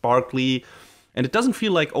shiny and sparkly, and it doesn't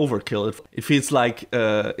feel like overkill. It feels like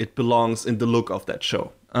it belongs in the look of that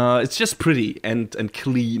show. It's just pretty and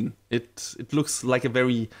clean. It looks like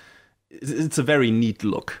it's a very neat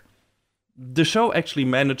look. The show actually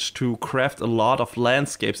managed to craft a lot of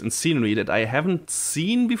landscapes and scenery that I haven't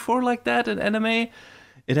seen before like that in anime.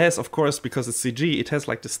 It has, of course, because it's CG, it has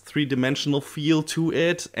like this three-dimensional feel to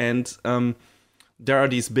it, and there are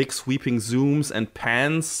these big sweeping zooms and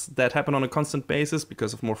pans that happen on a constant basis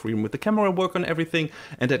because of more freedom with the camera work on everything,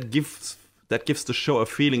 and that gives the show a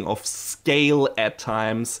feeling of scale at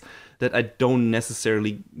times that I don't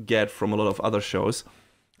necessarily get from a lot of other shows.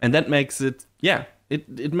 And that makes it,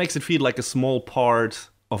 it makes it feel like a small part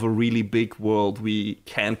of a really big world we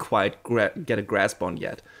can't quite get a grasp on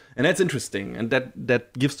yet. And that's interesting, and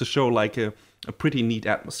that gives the show like a pretty neat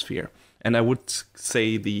atmosphere. And I would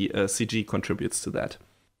say the CG contributes to that.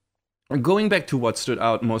 Going back to what stood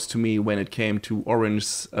out most to me when it came to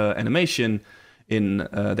Orange's animation in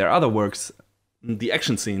their other works, the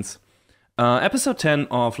action scenes. Episode 10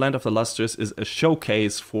 of Land of the Lustrous is a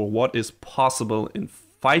showcase for what is possible in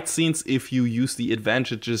fight scenes if you use the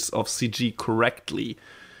advantages of CG correctly.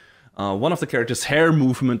 One of the characters' hair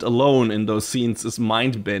movement alone in those scenes is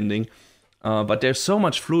mind-bending, but there's so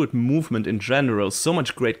much fluid movement in general, so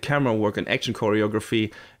much great camera work and action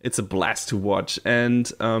choreography, it's a blast to watch.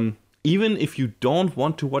 And even if you don't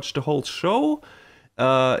want to watch the whole show,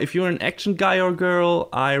 if you're an action guy or girl,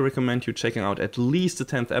 I recommend you checking out at least the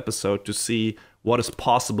 10th episode to see what is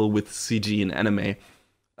possible with CG in anime,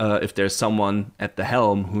 if there's someone at the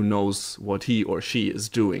helm who knows what he or she is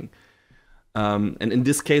doing. And in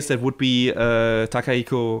this case, that would be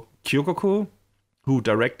Takahiko Kyogoku, who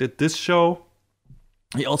directed this show.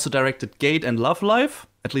 He also directed Gate and Love Life,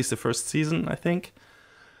 at least the first season, I think.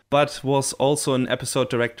 But was also an episode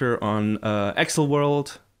director on Axel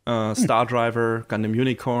World, Star Driver, Gundam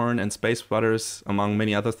Unicorn, and Space Brothers, among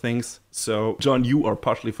many other things. So, John, you are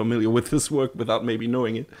partially familiar with his work without maybe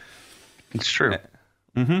knowing it. It's true.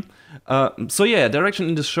 So yeah, direction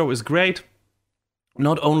in this show is great.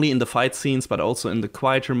 Not only in the fight scenes, but also in the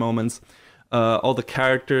quieter moments. All the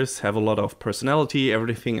characters have a lot of personality.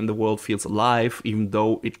 Everything in the world feels alive, even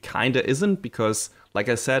though it kinda isn't, because, like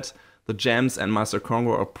I said, the gems and Master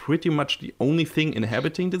Kongo are pretty much the only thing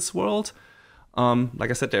inhabiting this world. Like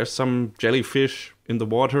I said, there's some jellyfish in the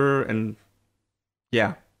water, and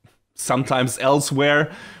yeah, sometimes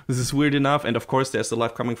elsewhere. This is weird enough. And of course, there's the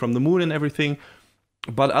life coming from the moon and everything.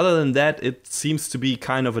 But other than that, it seems to be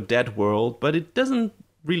kind of a dead world, but it doesn't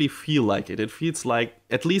really feel like it. It feels like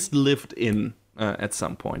at least lived in at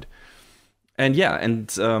some point. And yeah, and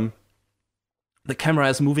the camera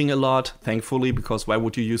is moving a lot, thankfully, because why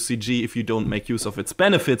would you use CG if you don't make use of its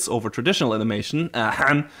benefits over traditional animation?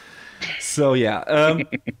 So yeah,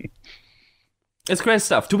 it's great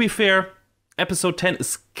stuff. To be fair, episode 10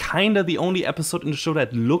 is kind of the only episode in the show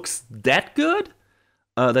that looks that good.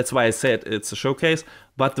 That's why I said it's a showcase.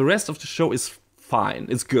 But the rest of the show is fine.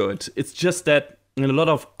 It's good. It's just that in a lot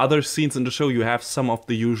of other scenes in the show, you have some of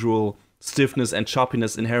the usual stiffness and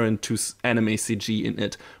choppiness inherent to anime CG in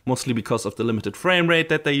it. Mostly because of the limited frame rate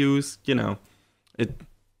that they use. You know, it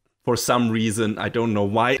for some reason. I don't know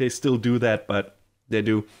why they still do that, but they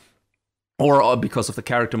do. Or because of the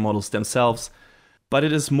character models themselves. But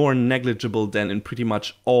it is more negligible than in pretty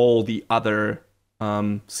much all the other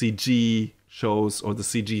CG shows or the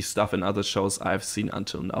CG stuff in other shows I've seen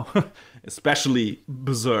until now, especially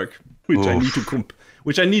Berserk, which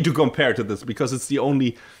I need to compare to this because it's the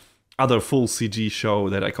only other full CG show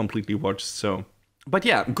that I completely watched. So, but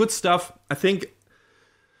yeah, good stuff. I think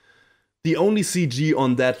the only CG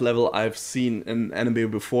on that level I've seen in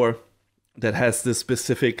anime before that has this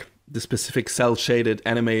specific cel-shaded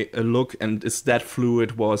anime look and is that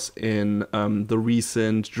fluid was in the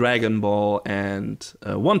recent Dragon Ball and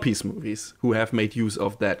One Piece movies, who have made use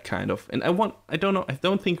of that kind of. And I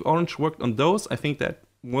don't think Orange worked on those. I think that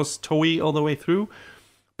was Toei all the way through,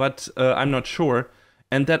 but I'm not sure.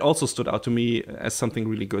 And that also stood out to me as something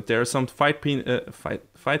really good. There are some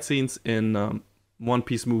fight scenes in One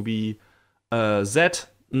Piece movie Z.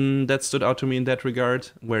 That stood out to me in that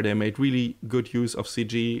regard, where they made really good use of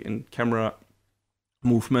CG and camera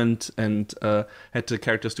movement and had the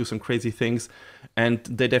characters do some crazy things. And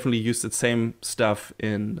they definitely used the same stuff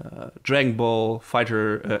in Dragon Ball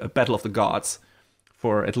Fighter Battle of the Gods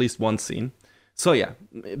for at least one scene. So yeah,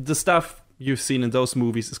 the stuff you've seen in those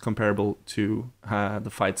movies is comparable to the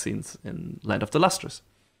fight scenes in Land of the Lustrous.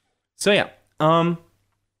 So yeah, the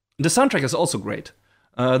soundtrack is also great.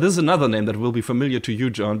 This is another name that will be familiar to you,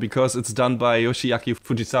 John, because it's done by Yoshiaki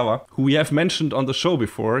Fujisawa, who we have mentioned on the show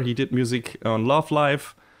before. He did music on Love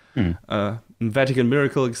Live, Vatican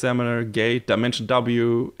Miracle Examiner, Gate, Dimension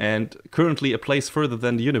W, and currently A Place Further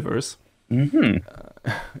Than the Universe. In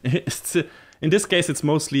this case, it's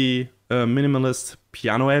mostly minimalist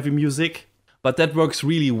piano-heavy music, but that works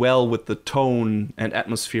really well with the tone and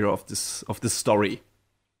atmosphere of this story.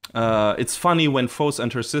 It's funny when Foes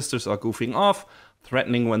and her sisters are goofing off,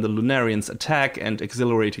 threatening when the Lunarians attack, and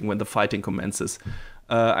exhilarating when the fighting commences.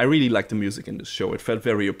 I really like the music in this show. It felt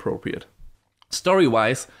very appropriate.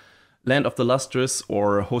 Story-wise, Land of the Lustrous,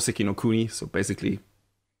 or Hoseki no Kuni, so basically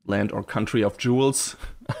Land or Country of Jewels,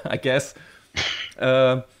 I guess,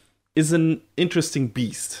 is an interesting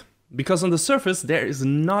beast. Because on the surface, there is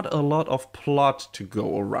not a lot of plot to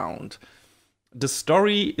go around. The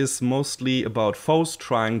story is mostly about Foes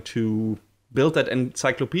trying to build that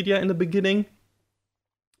encyclopedia in the beginning.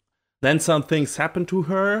 Then some things happen to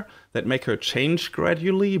her that make her change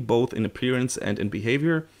gradually, both in appearance and in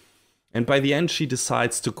behavior. And by the end, she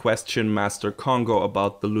decides to question Master Kongo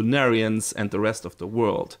about the Lunarians and the rest of the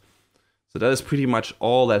world. So that is pretty much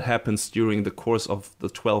all that happens during the course of the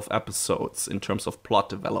 12 episodes in terms of plot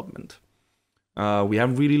development. We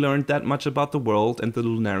haven't really learned that much about the world and the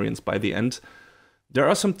Lunarians by the end. There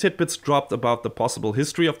are some tidbits dropped about the possible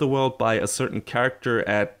history of the world by a certain character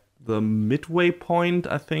at the midway point,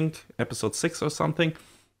 I think, episode 6 or something,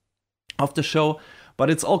 of the show. But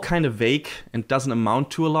it's all kind of vague and doesn't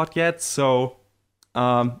amount to a lot yet. So,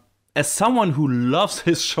 as someone who loves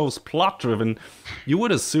his shows plot-driven, you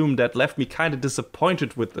would assume that left me kind of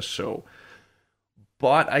disappointed with the show.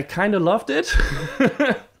 But I kind of loved it.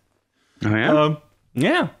 Oh, yeah?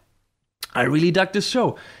 Yeah. I really dug this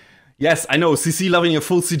show. Yes, I know, CC loving a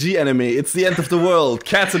full CG anime. It's the end of the world.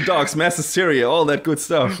 Cats and dogs, mass hysteria, all that good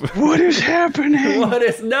stuff. What is happening?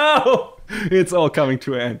 No! It's all coming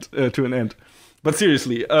to an end. But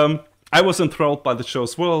seriously, I was enthralled by the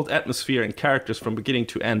show's world, atmosphere, and characters from beginning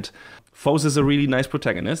to end. Foes is a really nice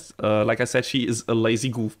protagonist. Like I said, she is a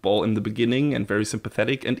lazy goofball in the beginning and very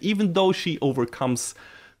sympathetic. And even though she overcomes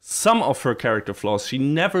some of her character flaws, she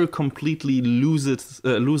never completely loses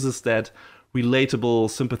that relatable,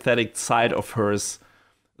 sympathetic side of hers.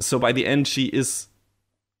 So by the end, she is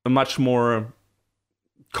a much more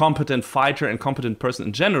competent fighter and competent person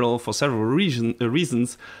in general for several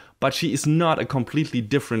reasons, but she is not a completely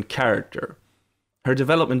different character. Her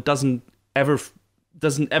development doesn't ever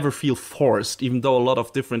feel forced, even though a lot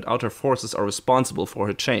of different outer forces are responsible for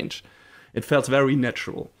her change. It felt very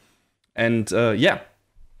natural. And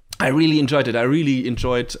I really enjoyed it. I really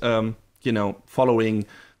enjoyed, following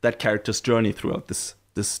that character's journey throughout this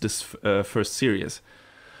first series.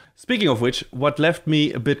 Speaking of which, what left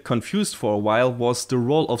me a bit confused for a while was the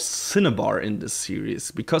role of Cinnabar in this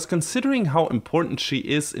series, because considering how important she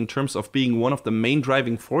is in terms of being one of the main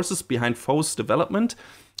driving forces behind Foe's development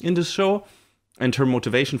in this show, and her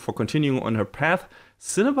motivation for continuing on her path,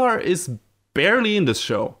 Cinnabar is barely in this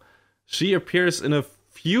show. She appears in a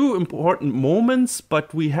few important moments,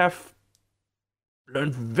 but we have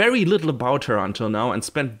learned very little about her until now and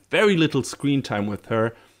spent very little screen time with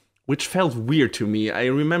her, which felt weird to me. I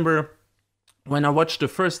remember when I watched the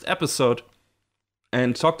first episode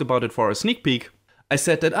and talked about it for a sneak peek, I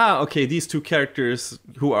said that, okay, these two characters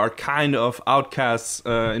who are kind of outcasts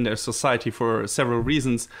in their society for several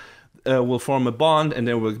reasons will form a bond, and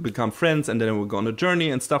then we'll become friends, and then we'll go on a journey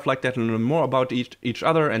and stuff like that and learn more about each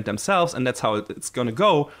other and themselves, and that's how it's going to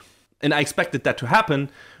go. And I expected that to happen,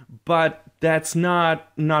 but that's not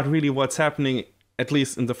really what's happening, at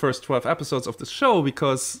least in the first 12 episodes of the show,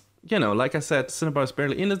 because, like I said, Cinnabar is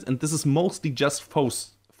barely in it, and this is mostly just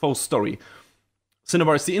Foe's story.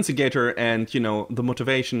 Cinnabar is the instigator and, the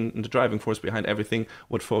motivation and the driving force behind everything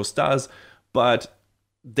what Foes does, but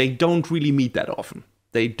they don't really meet that often.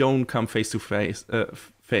 They don't come face to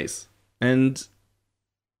face. And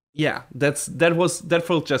yeah, that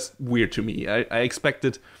felt just weird to me. I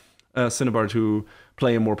expected Cinnabar to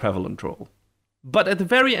play a more prevalent role. But at the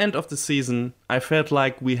very end of the season, I felt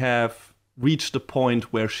like we have reached the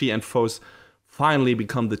point where she and Foes finally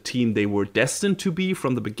become the team they were destined to be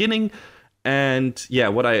from the beginning. And yeah,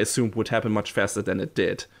 what I assumed would happen much faster than it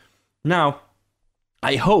did. Now,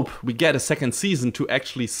 I hope we get a second season to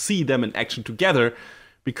actually see them in action together,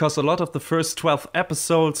 because a lot of the first 12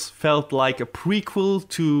 episodes felt like a prequel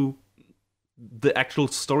to the actual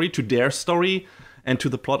story, to their story, and to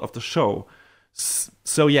the plot of the show.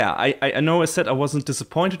 So yeah, I know I said I wasn't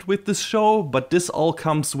disappointed with this show, but this all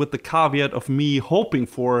comes with the caveat of me hoping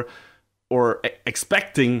for or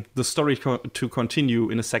expecting the story to continue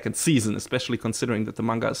in a second season, especially considering that the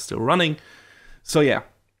manga is still running. So yeah,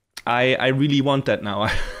 I really want that now.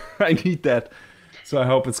 I need that. So I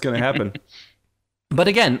hope it's going to happen. But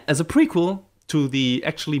again, as a prequel to the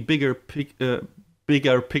actually bigger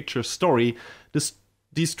picture story,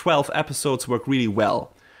 these 12 episodes work really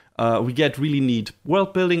well. We get really neat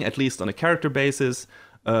world building, at least on a character basis.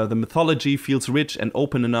 The mythology feels rich and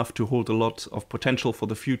open enough to hold a lot of potential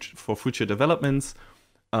for future developments.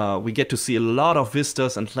 We get to see a lot of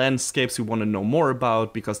vistas and landscapes we want to know more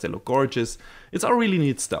about because they look gorgeous. It's all really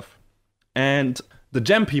neat stuff. And the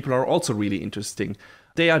gem people are also really interesting.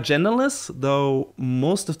 They are genderless, though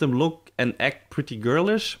most of them look and act pretty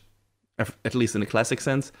girlish, at least in a classic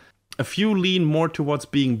sense. A few lean more towards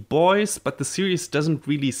being boys, but the series doesn't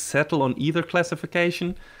really settle on either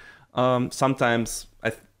classification. Sometimes,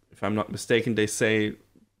 if I'm not mistaken, they say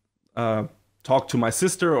talk to my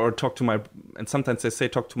sister or and sometimes they say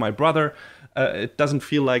talk to my brother. It doesn't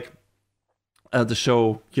feel like the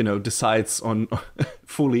show, decides on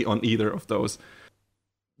fully on either of those.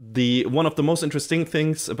 One of the most interesting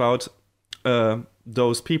things about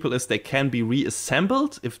those people is they can be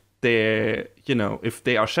reassembled if they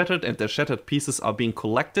are shattered and their shattered pieces are being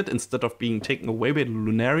collected instead of being taken away by the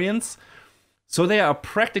Lunarians. So they are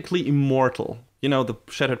practically immortal. The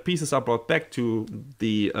shattered pieces are brought back to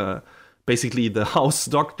the basically the house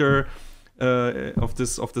doctor of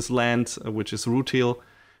this land, which is Rutil,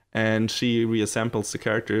 and she reassembles the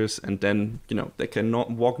characters, and then they can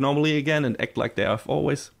walk normally again and act like they have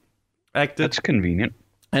always acted. That's convenient.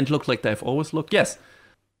 And look like they've always looked. Yes.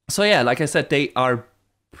 So yeah, like I said, they are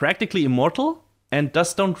practically immortal and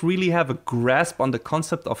thus don't really have a grasp on the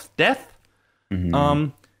concept of death.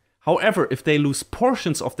 Mm-hmm. However, if they lose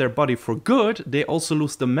portions of their body for good, they also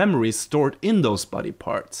lose the memories stored in those body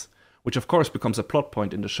parts, which of course becomes a plot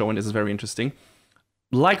point in the show and is very interesting.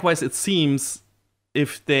 Likewise, it seems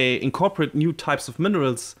if they incorporate new types of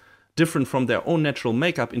minerals different from their own natural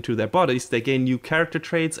makeup into their bodies, they gain new character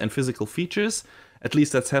traits and physical features. At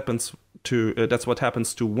least that's what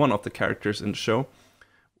happens to one of the characters in the show,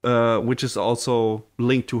 which is also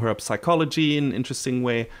linked to her psychology in an interesting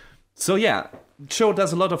way. So yeah, the show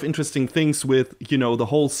does a lot of interesting things with, the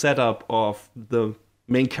whole setup of the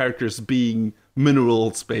main characters being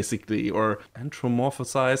minerals, basically, or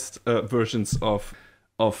anthropomorphized versions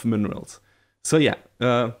of minerals. So yeah,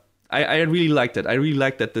 I really liked it. I really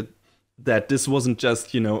liked that this wasn't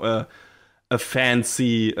just, a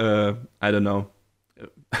fancy, I don't know,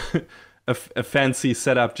 a fancy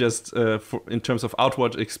setup just in terms of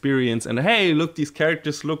outward experience. And hey, look, these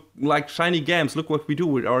characters look like shiny games. Look what we do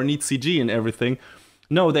with our neat CG and everything.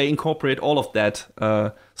 No, they incorporate all of that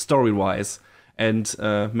story-wise and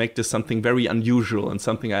make this something very unusual and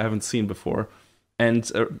something I haven't seen before. And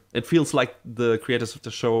it feels like the creators of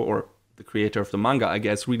the show, or the creator of the manga, I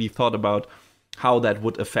guess, really thought about how that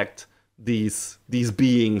would affect these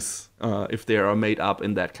beings if they are made up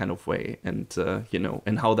in that kind of way, and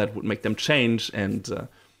and how that would make them change and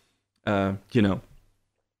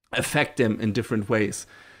affect them in different ways.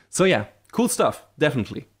 So yeah, cool stuff,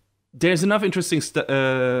 definitely. There's enough interesting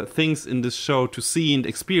things in this show to see and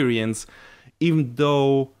experience, even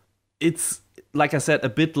though it's, like I said, a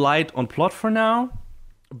bit light on plot for now.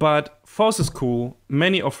 But Foss is cool.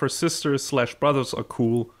 Many of her sisters/brothers are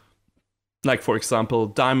cool. Like, for example,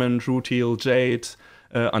 Diamond, Rutil, Jade,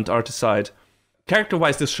 and Articide.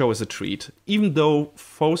 Character-wise, this show is a treat. Even though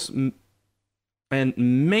Foss and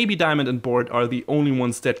maybe Diamond and Board are the only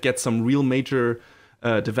ones that get some real major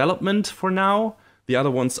development for now. The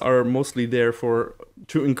other ones are mostly there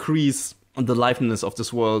to increase the liveliness of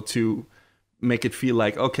this world, to make it feel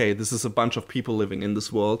like, okay, this is a bunch of people living in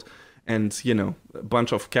this world, and, a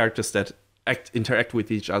bunch of characters that interact with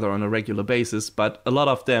each other on a regular basis. But a lot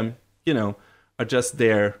of them, are just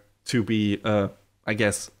there to be, I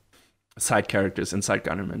guess, side characters in side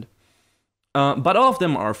government. But all of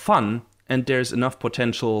them are fun, and there's enough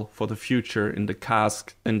potential for the future in the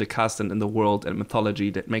cast and in the world and mythology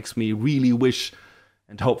that makes me really wish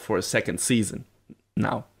and hope for a second season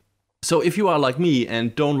now. So if you are like me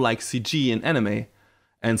and don't like CG in anime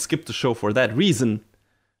and skip the show for that reason,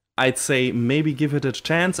 I'd say maybe give it a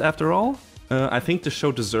chance after all. I think the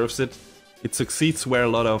show deserves it. It succeeds where a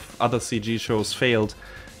lot of other CG shows failed,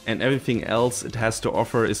 and everything else it has to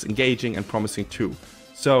offer is engaging and promising too.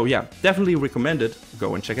 So yeah, definitely recommend it.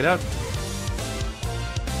 Go and check it out.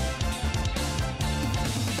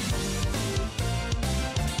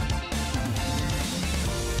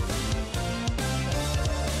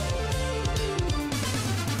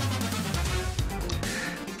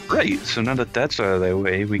 right, so now that that's out of the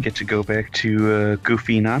way, we get to go back to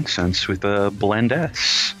goofy nonsense with Blend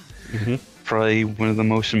S. Mm-hmm. Probably one of the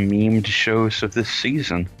most memed shows of this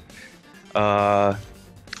season.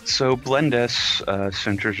 So Blend S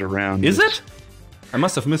centers around... Is it? I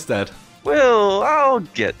must have missed that. Well, I'll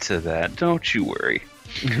get to that. Don't you worry.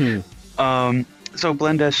 Mm-hmm. So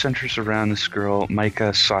Blend S centers around this girl,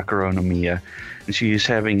 Maika Sakura no Miya, and she's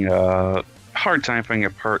having a hard time finding a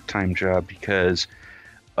part-time job because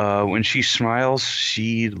when she smiles,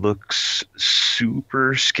 she looks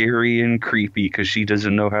super scary and creepy because she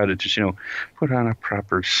doesn't know how to just, put on a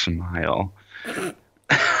proper smile.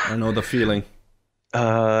 I know the feeling.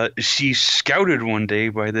 She's scouted one day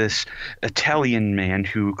by this Italian man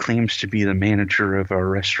who claims to be the manager of a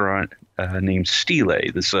restaurant named Stile,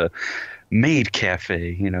 this maid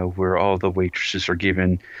cafe, where all the waitresses are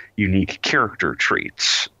given unique character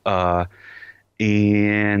traits. And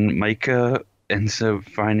Maika ends up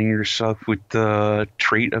finding herself with the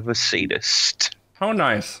trait of a sadist. How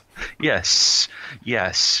nice. Yes.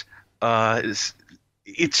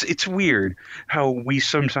 It's weird how we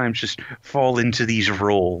sometimes just fall into these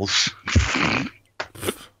roles.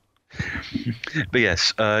 But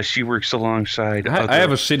yes, she works alongside I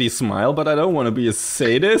have a shitty smile, but I don't want to be a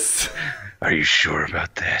sadist. Are you sure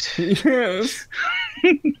about that? Yes.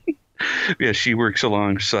 Yeah, she works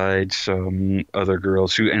alongside some other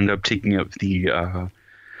girls who end up taking up the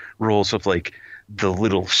roles of like the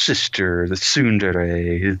little sister, the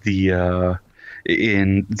tsundere,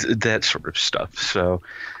 in that sort of stuff. So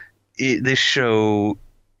this show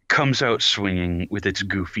comes out swinging with its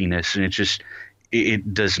goofiness, and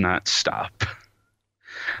it does not stop.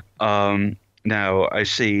 Now, I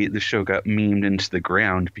say the show got memed into the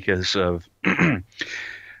ground because of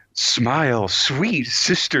smile, sweet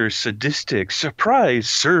sister, sadistic, surprise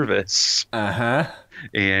service. Uh-huh.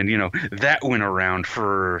 And, that went around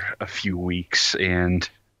for a few weeks, and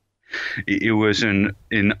it was an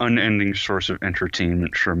unending source of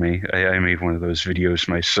entertainment for me. I made one of those videos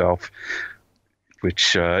myself,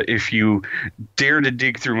 which if you dare to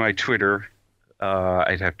dig through my Twitter,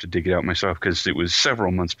 I'd have to dig it out myself because it was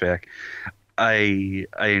several months back. I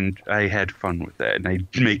had fun with that, and I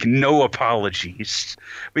make no apologies.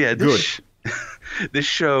 But yeah, this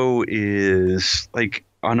show is like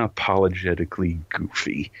unapologetically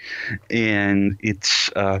goofy, and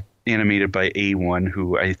it's animated by A1,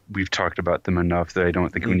 who we've talked about them enough that I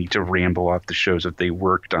don't think we need to ramble off the shows that they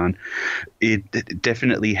worked on. It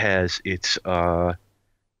definitely has its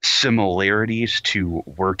similarities to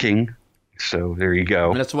Working. So there you go. I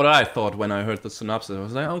mean, that's what I thought when I heard the synopsis. I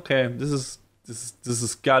was like, okay, this is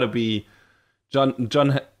gotta be John.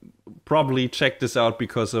 John probably checked this out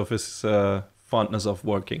because of his fondness of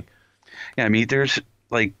Working. Yeah, I mean, there's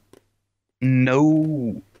like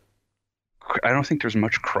no. I don't think there's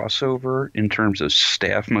much crossover in terms of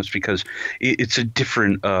staff, most because it's a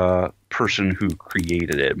different person who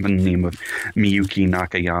created it, by the name of Miyuki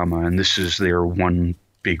Nakayama, and this is their one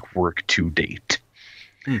big work to date.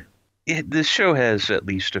 This show has at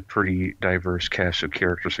least a pretty diverse cast of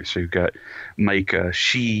characters. So you've got Maika.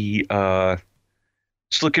 She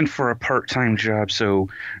is looking for a part-time job so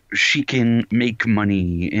she can make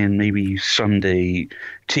money and maybe someday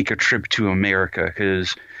take a trip to America.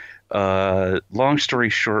 Because, long story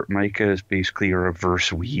short, Maika is basically a reverse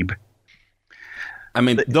weeb. I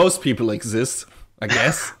mean, those people exist, I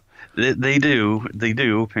guess. They do,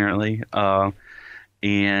 apparently.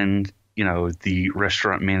 And the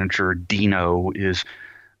restaurant manager, Dino, is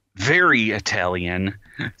very Italian.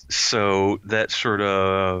 So that sort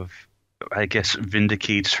of, I guess,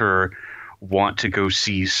 vindicates her want to go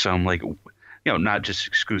see some, like, not just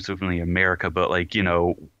exclusively America, but like,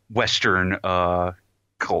 Western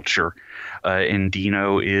culture. And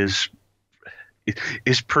Dino is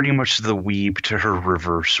pretty much the weeb to her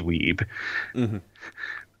reverse weeb.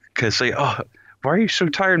 Because why are you so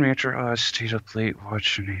tired, manager? I stayed up late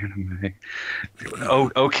watching anime. Oh,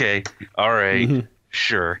 okay. All right.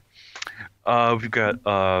 Sure. We've got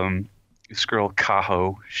this girl,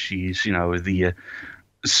 Kaho. She's, the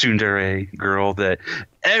tsundere girl that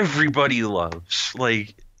everybody loves.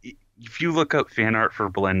 Like, if you look up fan art for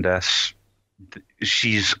Blend S,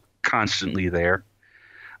 she's constantly there.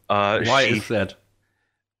 Why is that?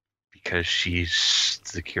 Because she's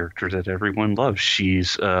the character that everyone loves.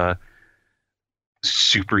 She's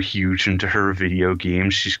super huge into her video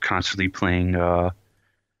games. She's constantly playing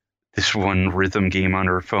this one rhythm game on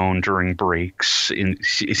her phone during breaks. And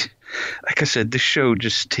like I said, this show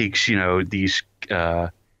just takes these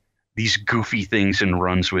goofy things and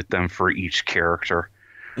runs with them for each character.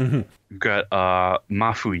 We've got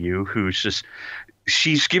Mafuyu, who's just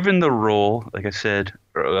she's given the role, like I said,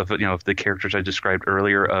 of of the characters I described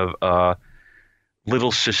earlier of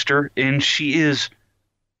little sister, and she is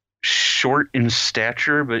short in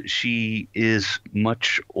stature, but she is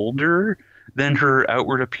much older than her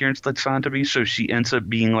outward appearance lets on to be. So she ends up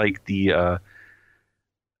being like the,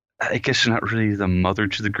 I guess not really the mother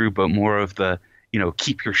to the group, but more of the,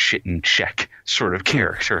 keep your shit in check sort of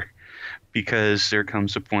character. Because there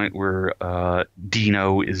comes a point where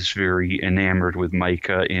Dino is very enamored with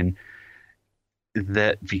Micah, and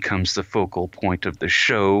that becomes the focal point of the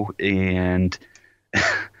show. And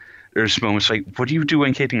there's moments like, "What are you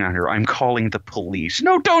doing hitting on her? I'm calling the police."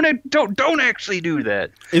 No, don't actually do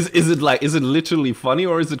that. Is it literally funny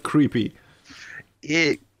or is it creepy?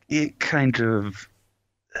 It kind of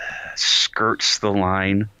skirts the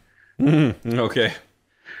line. Okay.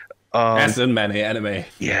 As in many anime.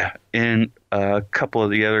 Yeah, and a couple of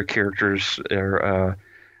the other characters are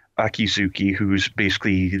Akizuki, who's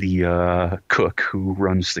basically the cook who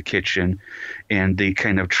runs the kitchen, and they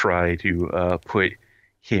kind of try to put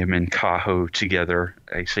him and Kaho together.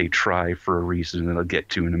 I say try for a reason that I'll get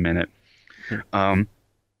to in a minute. And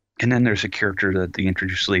then there's a character that they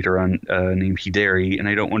introduce later on named Hideri, and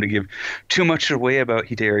I don't want to give too much away about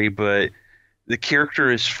Hideri, but the character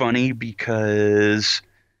is funny because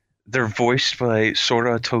they're voiced by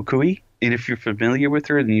Sora Tokui, and if you're familiar with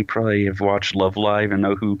her, then you probably have watched Love Live and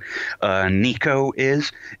know who Nico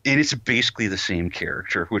is, and it's basically the same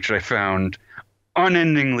character, which I found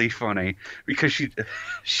unendingly funny because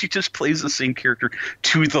she just plays the same character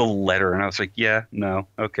to the letter, and I was like, yeah, no,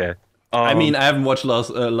 okay. I mean, I haven't watched Love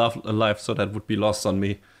Live, so that would be lost on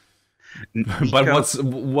me. Nico, but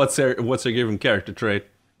what's her given character trait?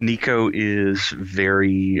 Nico is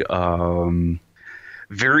very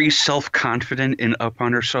very self-confident and up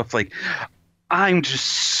on herself, like, I'm just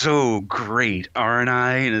so great, aren't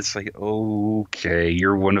I? And it's like, okay,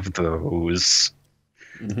 you're one of those.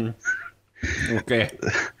 Mm-hmm. Okay.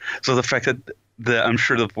 So the fact that I'm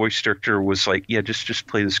sure the voice director was like, yeah, just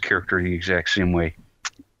play this character the exact same way.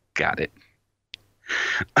 Got it.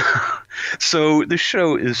 So the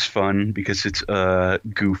show is fun because it's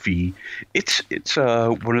goofy. It's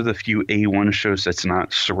one of the few A1 shows that's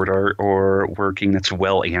not sword art or working, that's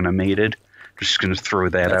well animated. Just gonna throw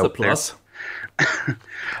that that's out a plus. there.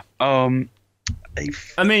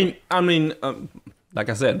 I mean, like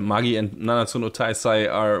I said, Magi and Nanatsu no Taisai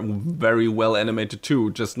are very well animated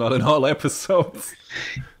too, just not in all episodes.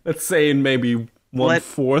 Let's say in maybe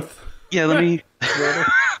 1/4. Yeah, let me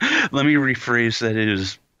rephrase that. It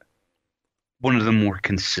is one of the more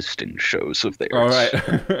consistent shows of theirs. All right.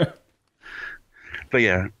 But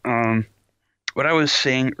yeah, what I was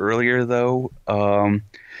saying earlier though,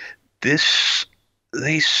 they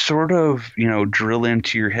sort of, drill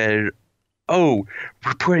into your head, oh,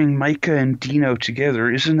 we're putting Micah and Dino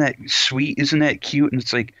together. Isn't that sweet? Isn't that cute? And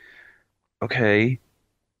it's like, okay,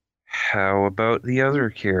 how about the other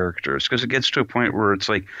characters? Because it gets to a point where it's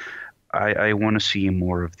like, I want to see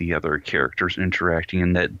more of the other characters interacting,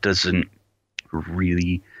 and that doesn't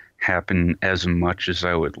really happen as much as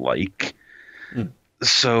I would like.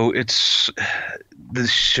 So this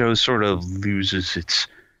show sort of loses its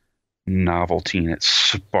novelty and its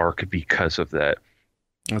spark because of that.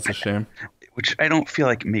 That's a shame. Which I don't feel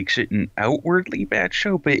like makes it an outwardly bad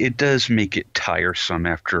show, but it does make it tiresome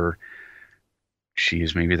after,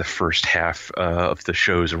 geez, maybe the first half of the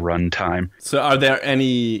show's runtime. So are there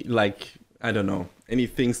any, any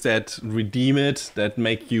things that redeem it, that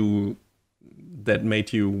made you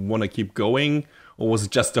want to keep going? Or was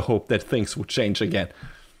it just the hope that things would change again?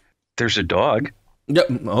 There's a dog.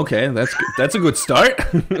 Yep. Okay, that's a good start.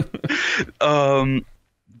 One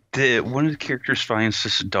of the characters finds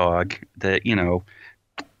this dog that,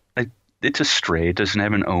 it's a stray, it doesn't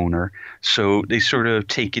have an owner. So they sort of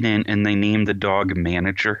take it in and they name the dog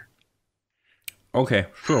Manager. Okay,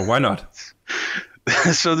 sure, why not?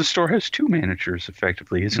 So the store has two managers,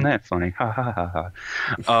 effectively. Isn't that funny? Ha ha ha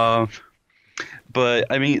ha. But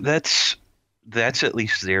I mean, that's at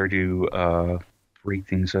least there to break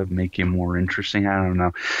things up, make it more interesting. I don't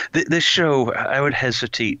know. This show, I would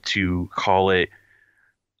hesitate to call it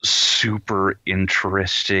super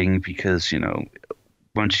interesting because,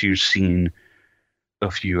 once you've seen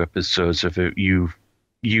a few episodes of it,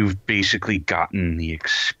 you've basically gotten the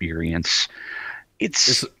experience.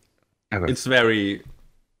 It's very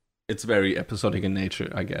episodic in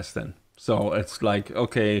nature, I guess. Then, so it's like,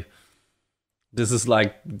 okay, this is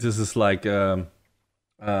like a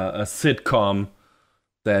sitcom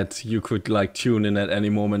that you could like tune in at any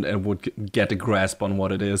moment and would get a grasp on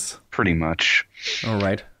what it is. Pretty much. All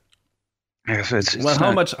right. Yeah, so it's Well,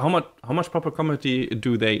 not, how much proper comedy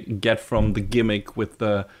do they get from the gimmick with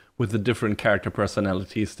the different character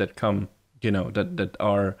personalities that come, that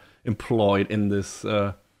are employed in this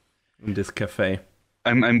cafe?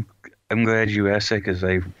 I'm I'm glad you asked that because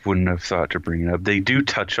I wouldn't have thought to bring it up. They do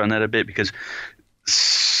touch on that a bit because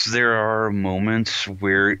there are moments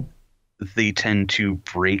where they tend to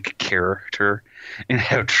break character and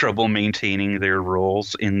have trouble maintaining their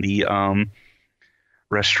roles in the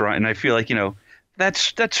restaurant, and I feel like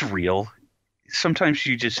that's real. Sometimes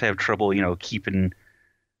you just have trouble keeping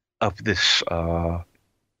up this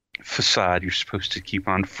facade you're supposed to keep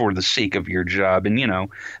on for the sake of your job, and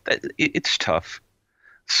that it's tough.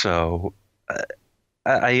 So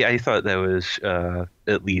I thought that was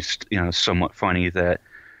at least somewhat funny that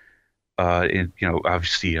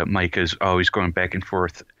obviously Micah's always going back and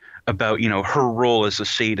forth about her role as a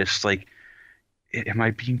sadist. Like, am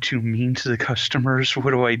I being too mean to the customers?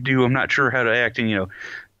 What do I do? I'm not sure how to act. And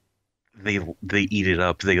they eat it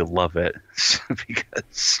up. They love it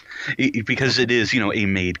because it is a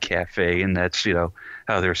maid cafe, and that's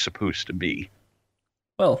how they're supposed to be.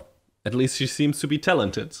 Well, at least she seems to be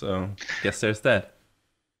talented, so I guess there's that.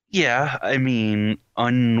 Yeah, I mean,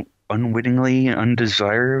 unwittingly,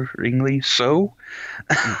 undesiringly so.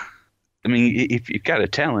 I mean, if you've got a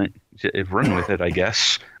talent, run with it, I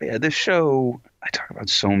guess. Yeah, this show, I talk about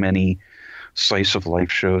so many slice of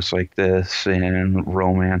life shows like this and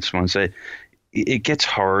romance ones that it gets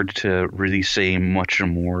hard to really say much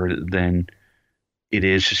more than it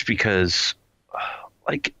is, just because,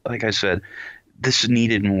 like I said, this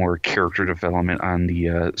needed more character development on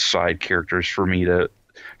the side characters for me to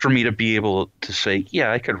be able to say,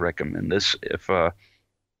 yeah, I could recommend this.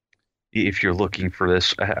 If you're looking for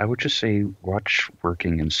this, I would just say watch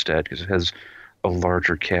Working instead, because it has a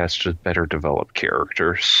larger cast with better developed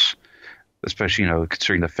characters. Especially,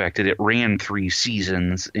 considering the fact that it ran 3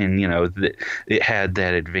 seasons, and that it had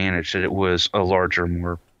that advantage that it was a larger,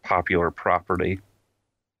 more popular property.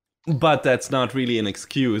 But that's not really an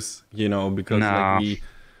excuse, because No.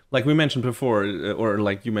 like we mentioned before, or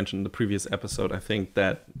like you mentioned in the previous episode, I think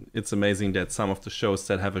that it's amazing that some of the shows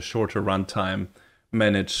that have a shorter runtime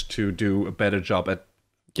manage to do a better job at,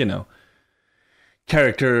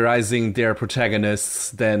 characterizing their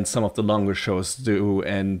protagonists than some of the longer shows do.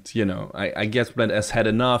 And, I guess Blend S had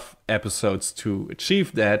enough episodes to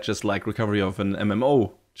achieve that, just like Recovery of an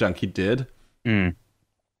MMO Junkie did,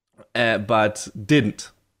 but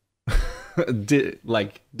didn't.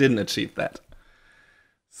 Didn't achieve that.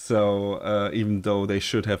 So even though they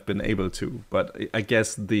should have been able to, but I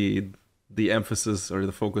guess the emphasis or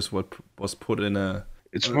the focus was put in a.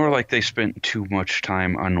 It's more like they spent too much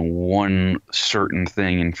time on one certain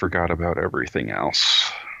thing and forgot about everything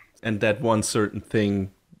else. And that one certain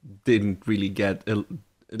thing didn't really get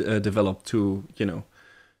developed to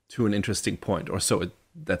to an interesting point, or so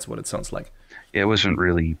that's what it sounds like. Yeah, it wasn't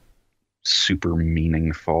really super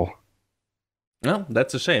meaningful. No,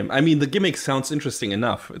 that's a shame. I mean, the gimmick sounds interesting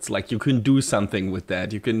enough. It's like you can do something with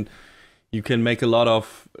that. You can make a lot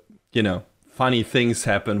of, funny things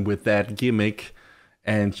happen with that gimmick,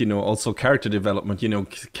 and also character development.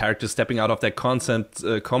 Characters stepping out of their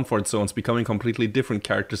comfort zones, becoming completely different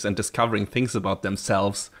characters, and discovering things about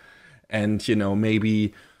themselves, and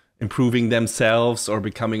maybe improving themselves or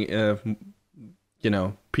becoming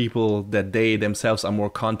people that they themselves are more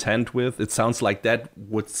content with. It sounds like that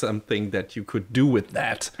was something that you could do with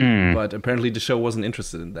that, but apparently the show wasn't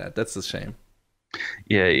interested in that. That's a shame.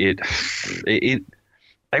 Yeah, it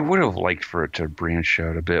I would have liked for it to branch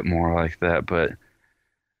out a bit more like that, but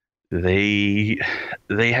they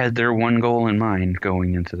had their one goal in mind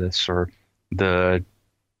going into this, or the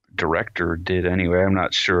director did anyway. I'm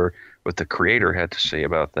not sure what the creator had to say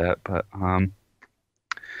about that, but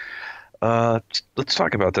let's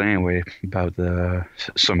talk about that anyway, about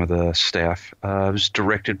some of the staff. It was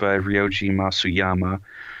directed by Ryoji Masuyama,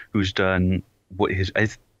 who's done I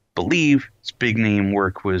believe his big name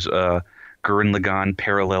work was Gurren Lagann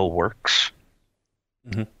Parallel Works.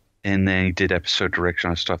 Mm-hmm. And then he did episode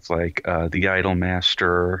direction on stuff like The Idol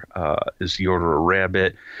Master, Is the Order a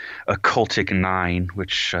Rabbit, Occultic 9,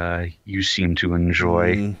 which you seem to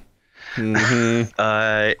enjoy. Mm-hmm.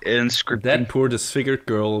 And scripting. That poor disfigured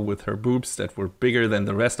girl with her boobs that were bigger than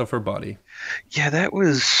the rest of her body. Yeah, that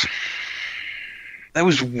was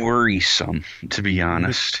worrisome, to be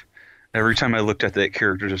honest. Every time I looked at that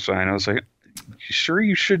character design, I was like, sure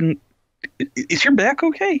you shouldn't. Is your back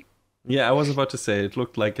okay? Yeah, I was about to say it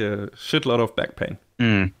looked like a shitload of back pain.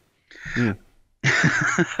 The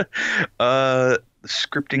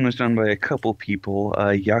scripting was done by a couple people,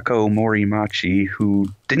 Yako Morimachi, who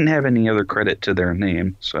didn't have any other credit to their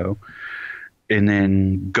name, so And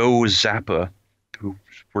then Go Zappa, who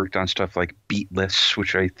worked on stuff like Beatless,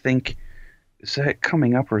 which I think, is that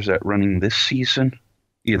coming up or is that running this season?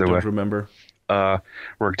 Either way. Don't remember.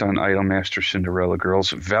 Worked on Idolmaster, Cinderella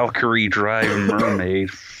Girls, Valkyrie Drive, Mermaid.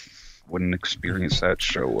 What an experience that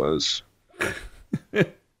show was.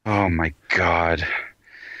 Oh my God.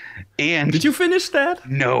 And did you finish that?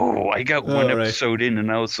 No, I got one episode in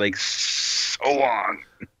and I was like, so long.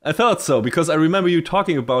 I thought so, because I remember you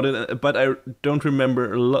talking about it, but I don't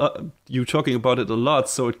remember you talking about it a lot,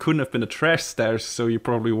 so it couldn't have been a trash stash, so you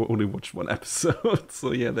probably only watched one episode.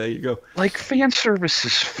 So yeah, there you go. Like, fan service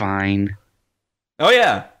is fine. Oh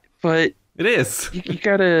yeah. But it is. You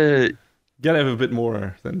gotta have a bit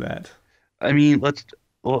more than that. I mean, let's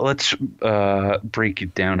break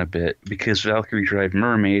it down a bit, because Valkyrie Drive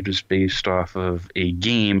Mermaid was based off of a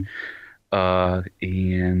game,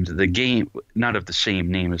 and the game, not of the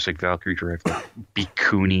same name as like Valkyrie Drive, like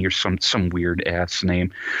Bikuni or some weird ass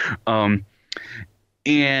name.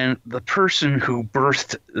 And the person who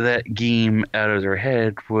birthed that game out of their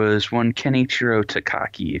head was one Kenichiro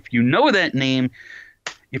Takaki. If you know that name,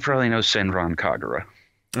 you probably know Senran Kagura.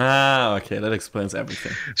 Ah, okay, that explains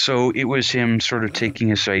everything. So it was him sort of taking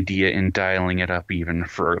his idea and dialing it up even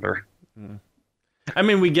further. I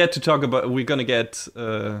mean, we're gonna get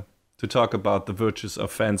to talk about the virtues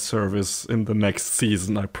of fan service in the next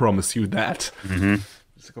season. I promise you that. Mm-hmm.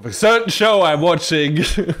 A certain show I'm watching,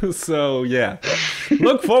 so yeah,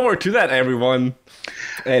 look forward to that, everyone.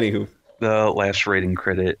 Anywho, the last rating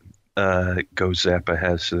credit Go Zappa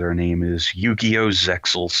has to their name is Yu-Gi-Oh!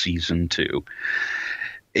 Zexal Season 2.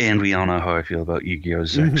 And we all know how I feel about Yu-Gi-Oh!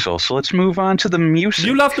 Zexal, so let's move on to the music.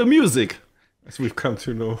 You love the music, as we've come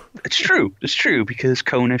to know. It's true, because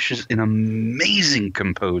Konish is an amazing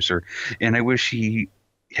composer, and I wish he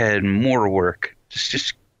had more work.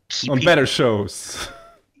 Just keep on better shows.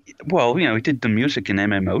 Well, he did the music in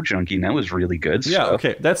MMO Junkie, and that was really good. Yeah, so.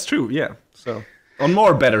 Okay, that's true, yeah. So, on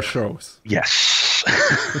more better shows. Yes.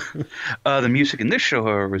 The music in this show,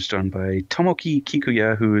 however, was done by Tomoki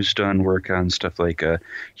Kikuya, who's done work on stuff like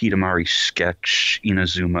Hidamari Sketch,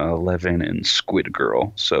 Inazuma 11, and Squid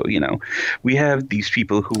Girl. So, we have these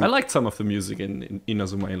people who... I liked some of the music in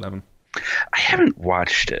Inazuma 11. I haven't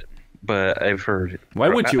watched it, but I've heard it. Why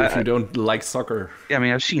would you if you don't like soccer? Yeah, I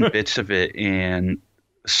mean, I've seen bits of it, and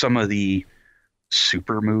some of the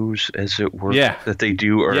super moves, as it were, that they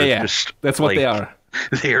do are just... That's what they are.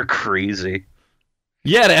 They are crazy.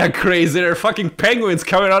 Yeah, they are crazy. They're fucking penguins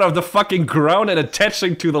coming out of the fucking ground and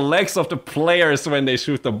attaching to the legs of the players when they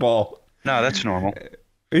shoot the ball. No, that's normal.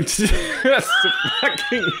 It's just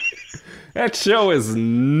fucking... That show is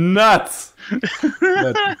nuts.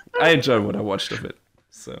 But I enjoyed what I watched of it.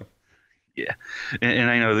 So... Yeah,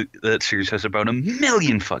 and I know that series has about 1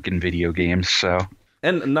 million fucking video games, so...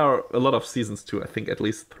 And now a lot of seasons too, I think at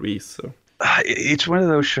least 3, so... It's one of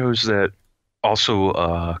those shows that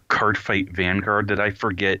also Card Fight Vanguard that I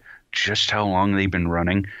forget just how long they've been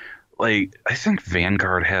running. Like, I think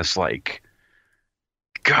Vanguard has 5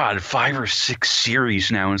 or 6 series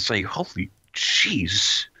now, and it's like, holy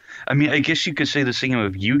jeez. I mean, I guess you could say the same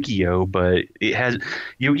of Yu-Gi-Oh, but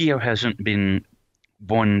Yu-Gi-Oh hasn't been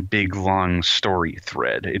one big long story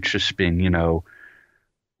thread. It's just been,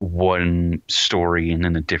 one story and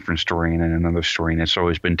then a different story and then another story, and it's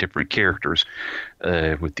always been different characters,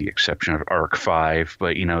 with the exception of Arc 5.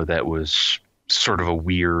 But that was sort of a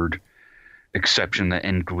weird exception that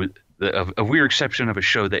ended with a weird exception of a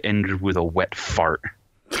show that ended with a wet fart.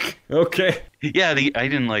 Okay. Yeah, I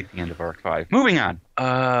didn't like the end of Arc 5. Moving on.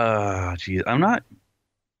 Geez, I'm not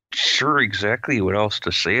sure exactly what else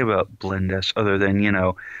to say about Blend S other than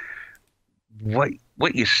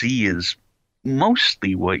what you see is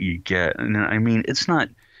mostly what you get. And I mean, it's not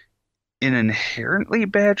an inherently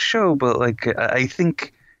bad show, but I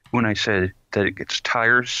think when I said that it gets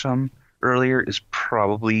tiresome earlier is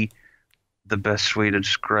probably the best way to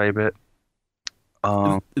describe it.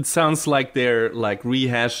 It sounds like they're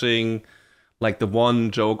rehashing the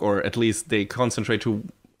one joke, or at least they concentrate too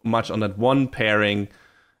much on that one pairing,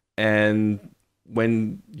 and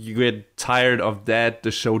when you get tired of that,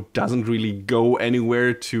 the show doesn't really go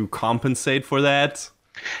anywhere to compensate for that.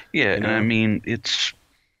 Yeah, and I mean, it's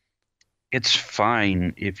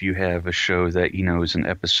fine if you have a show that, is an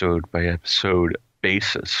episode by episode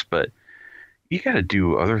basis, but you got to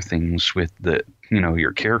do other things with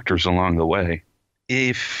your characters along the way.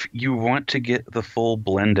 If you want to get the full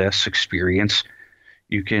Blend S experience,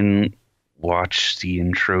 you can watch the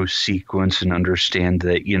intro sequence and understand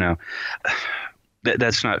that,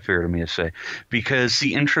 that's not fair to me to say, because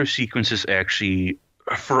the intro sequence is actually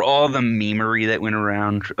for all the memery that went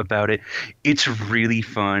around about it, it's really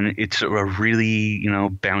fun. It's a really,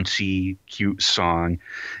 bouncy, cute song,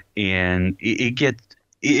 and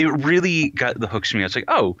it really got the hooks me. I was like,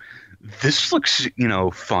 oh, this looks,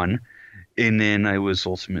 fun, and then I was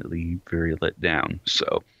ultimately very let down.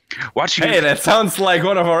 So watching. Hey, that sounds like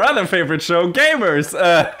one of our other favorite show, Gamers.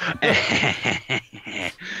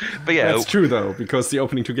 But yeah, that's true though, because the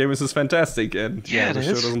opening to Gamers is fantastic, and the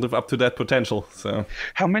show doesn't live up to that potential. So,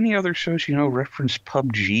 how many other shows reference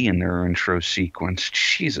PUBG in their intro sequence?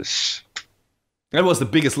 Jesus, that was the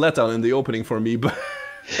biggest letdown in the opening for me. But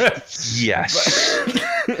yes, yes.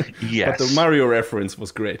 But the Mario reference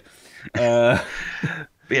was great. Yeah,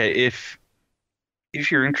 if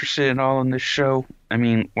you're interested at all in this show,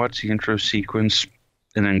 watch the intro sequence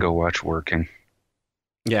and then go watch Working.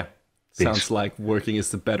 Yeah. Sounds like Working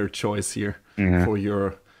is the better choice here for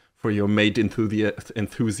your maid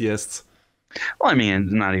enthusiasts. Well,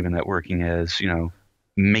 not even that Working as,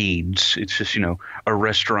 maids. It's just, a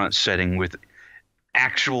restaurant setting with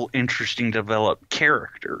actual interesting developed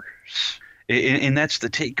characters. And that's the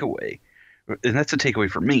takeaway. And that's the takeaway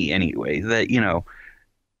for me anyway, that,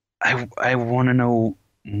 I want to know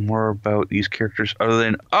more about these characters other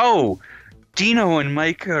than, oh, Dino and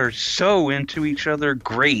Micah are so into each other.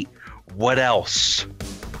 Great. What else?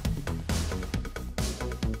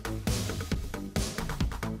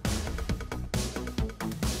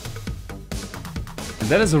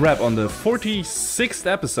 That is a wrap on the 46th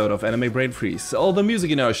episode of Anime Brain Freeze. All the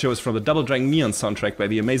music in our show is from the Double Dragon Neon soundtrack by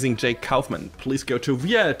the amazing Jake Kaufman. Please go to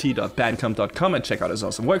vrt.bandcamp.com and check out his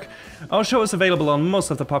awesome work. Our show is available on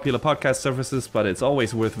most of the popular podcast services, but it's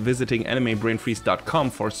always worth visiting animebrainfreeze.com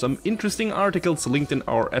for some interesting articles linked in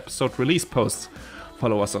our episode release posts.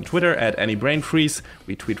 Follow us on Twitter at AnyBrainFreeze.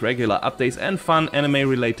 We tweet regular updates and fun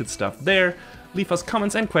anime-related stuff there. Leave us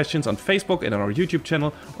comments and questions on Facebook and on our YouTube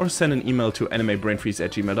channel, or send an email to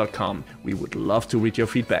animebrainfreeze@gmail.com. We would love to read your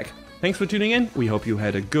feedback. Thanks for tuning in. We hope you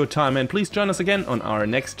had a good time, and please join us again on our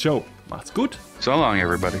next show. Macht's gut. So long,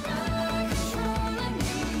 everybody.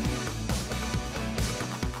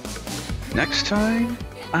 Next time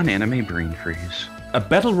on Anime Brain Freeze. A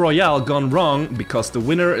battle royale gone wrong because the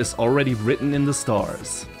winner is already written in the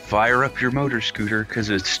stars. Fire up your motor scooter, because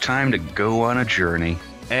it's time to go on a journey.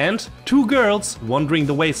 And two girls wandering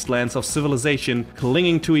the wastelands of civilization,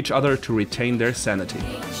 clinging to each other to retain their sanity.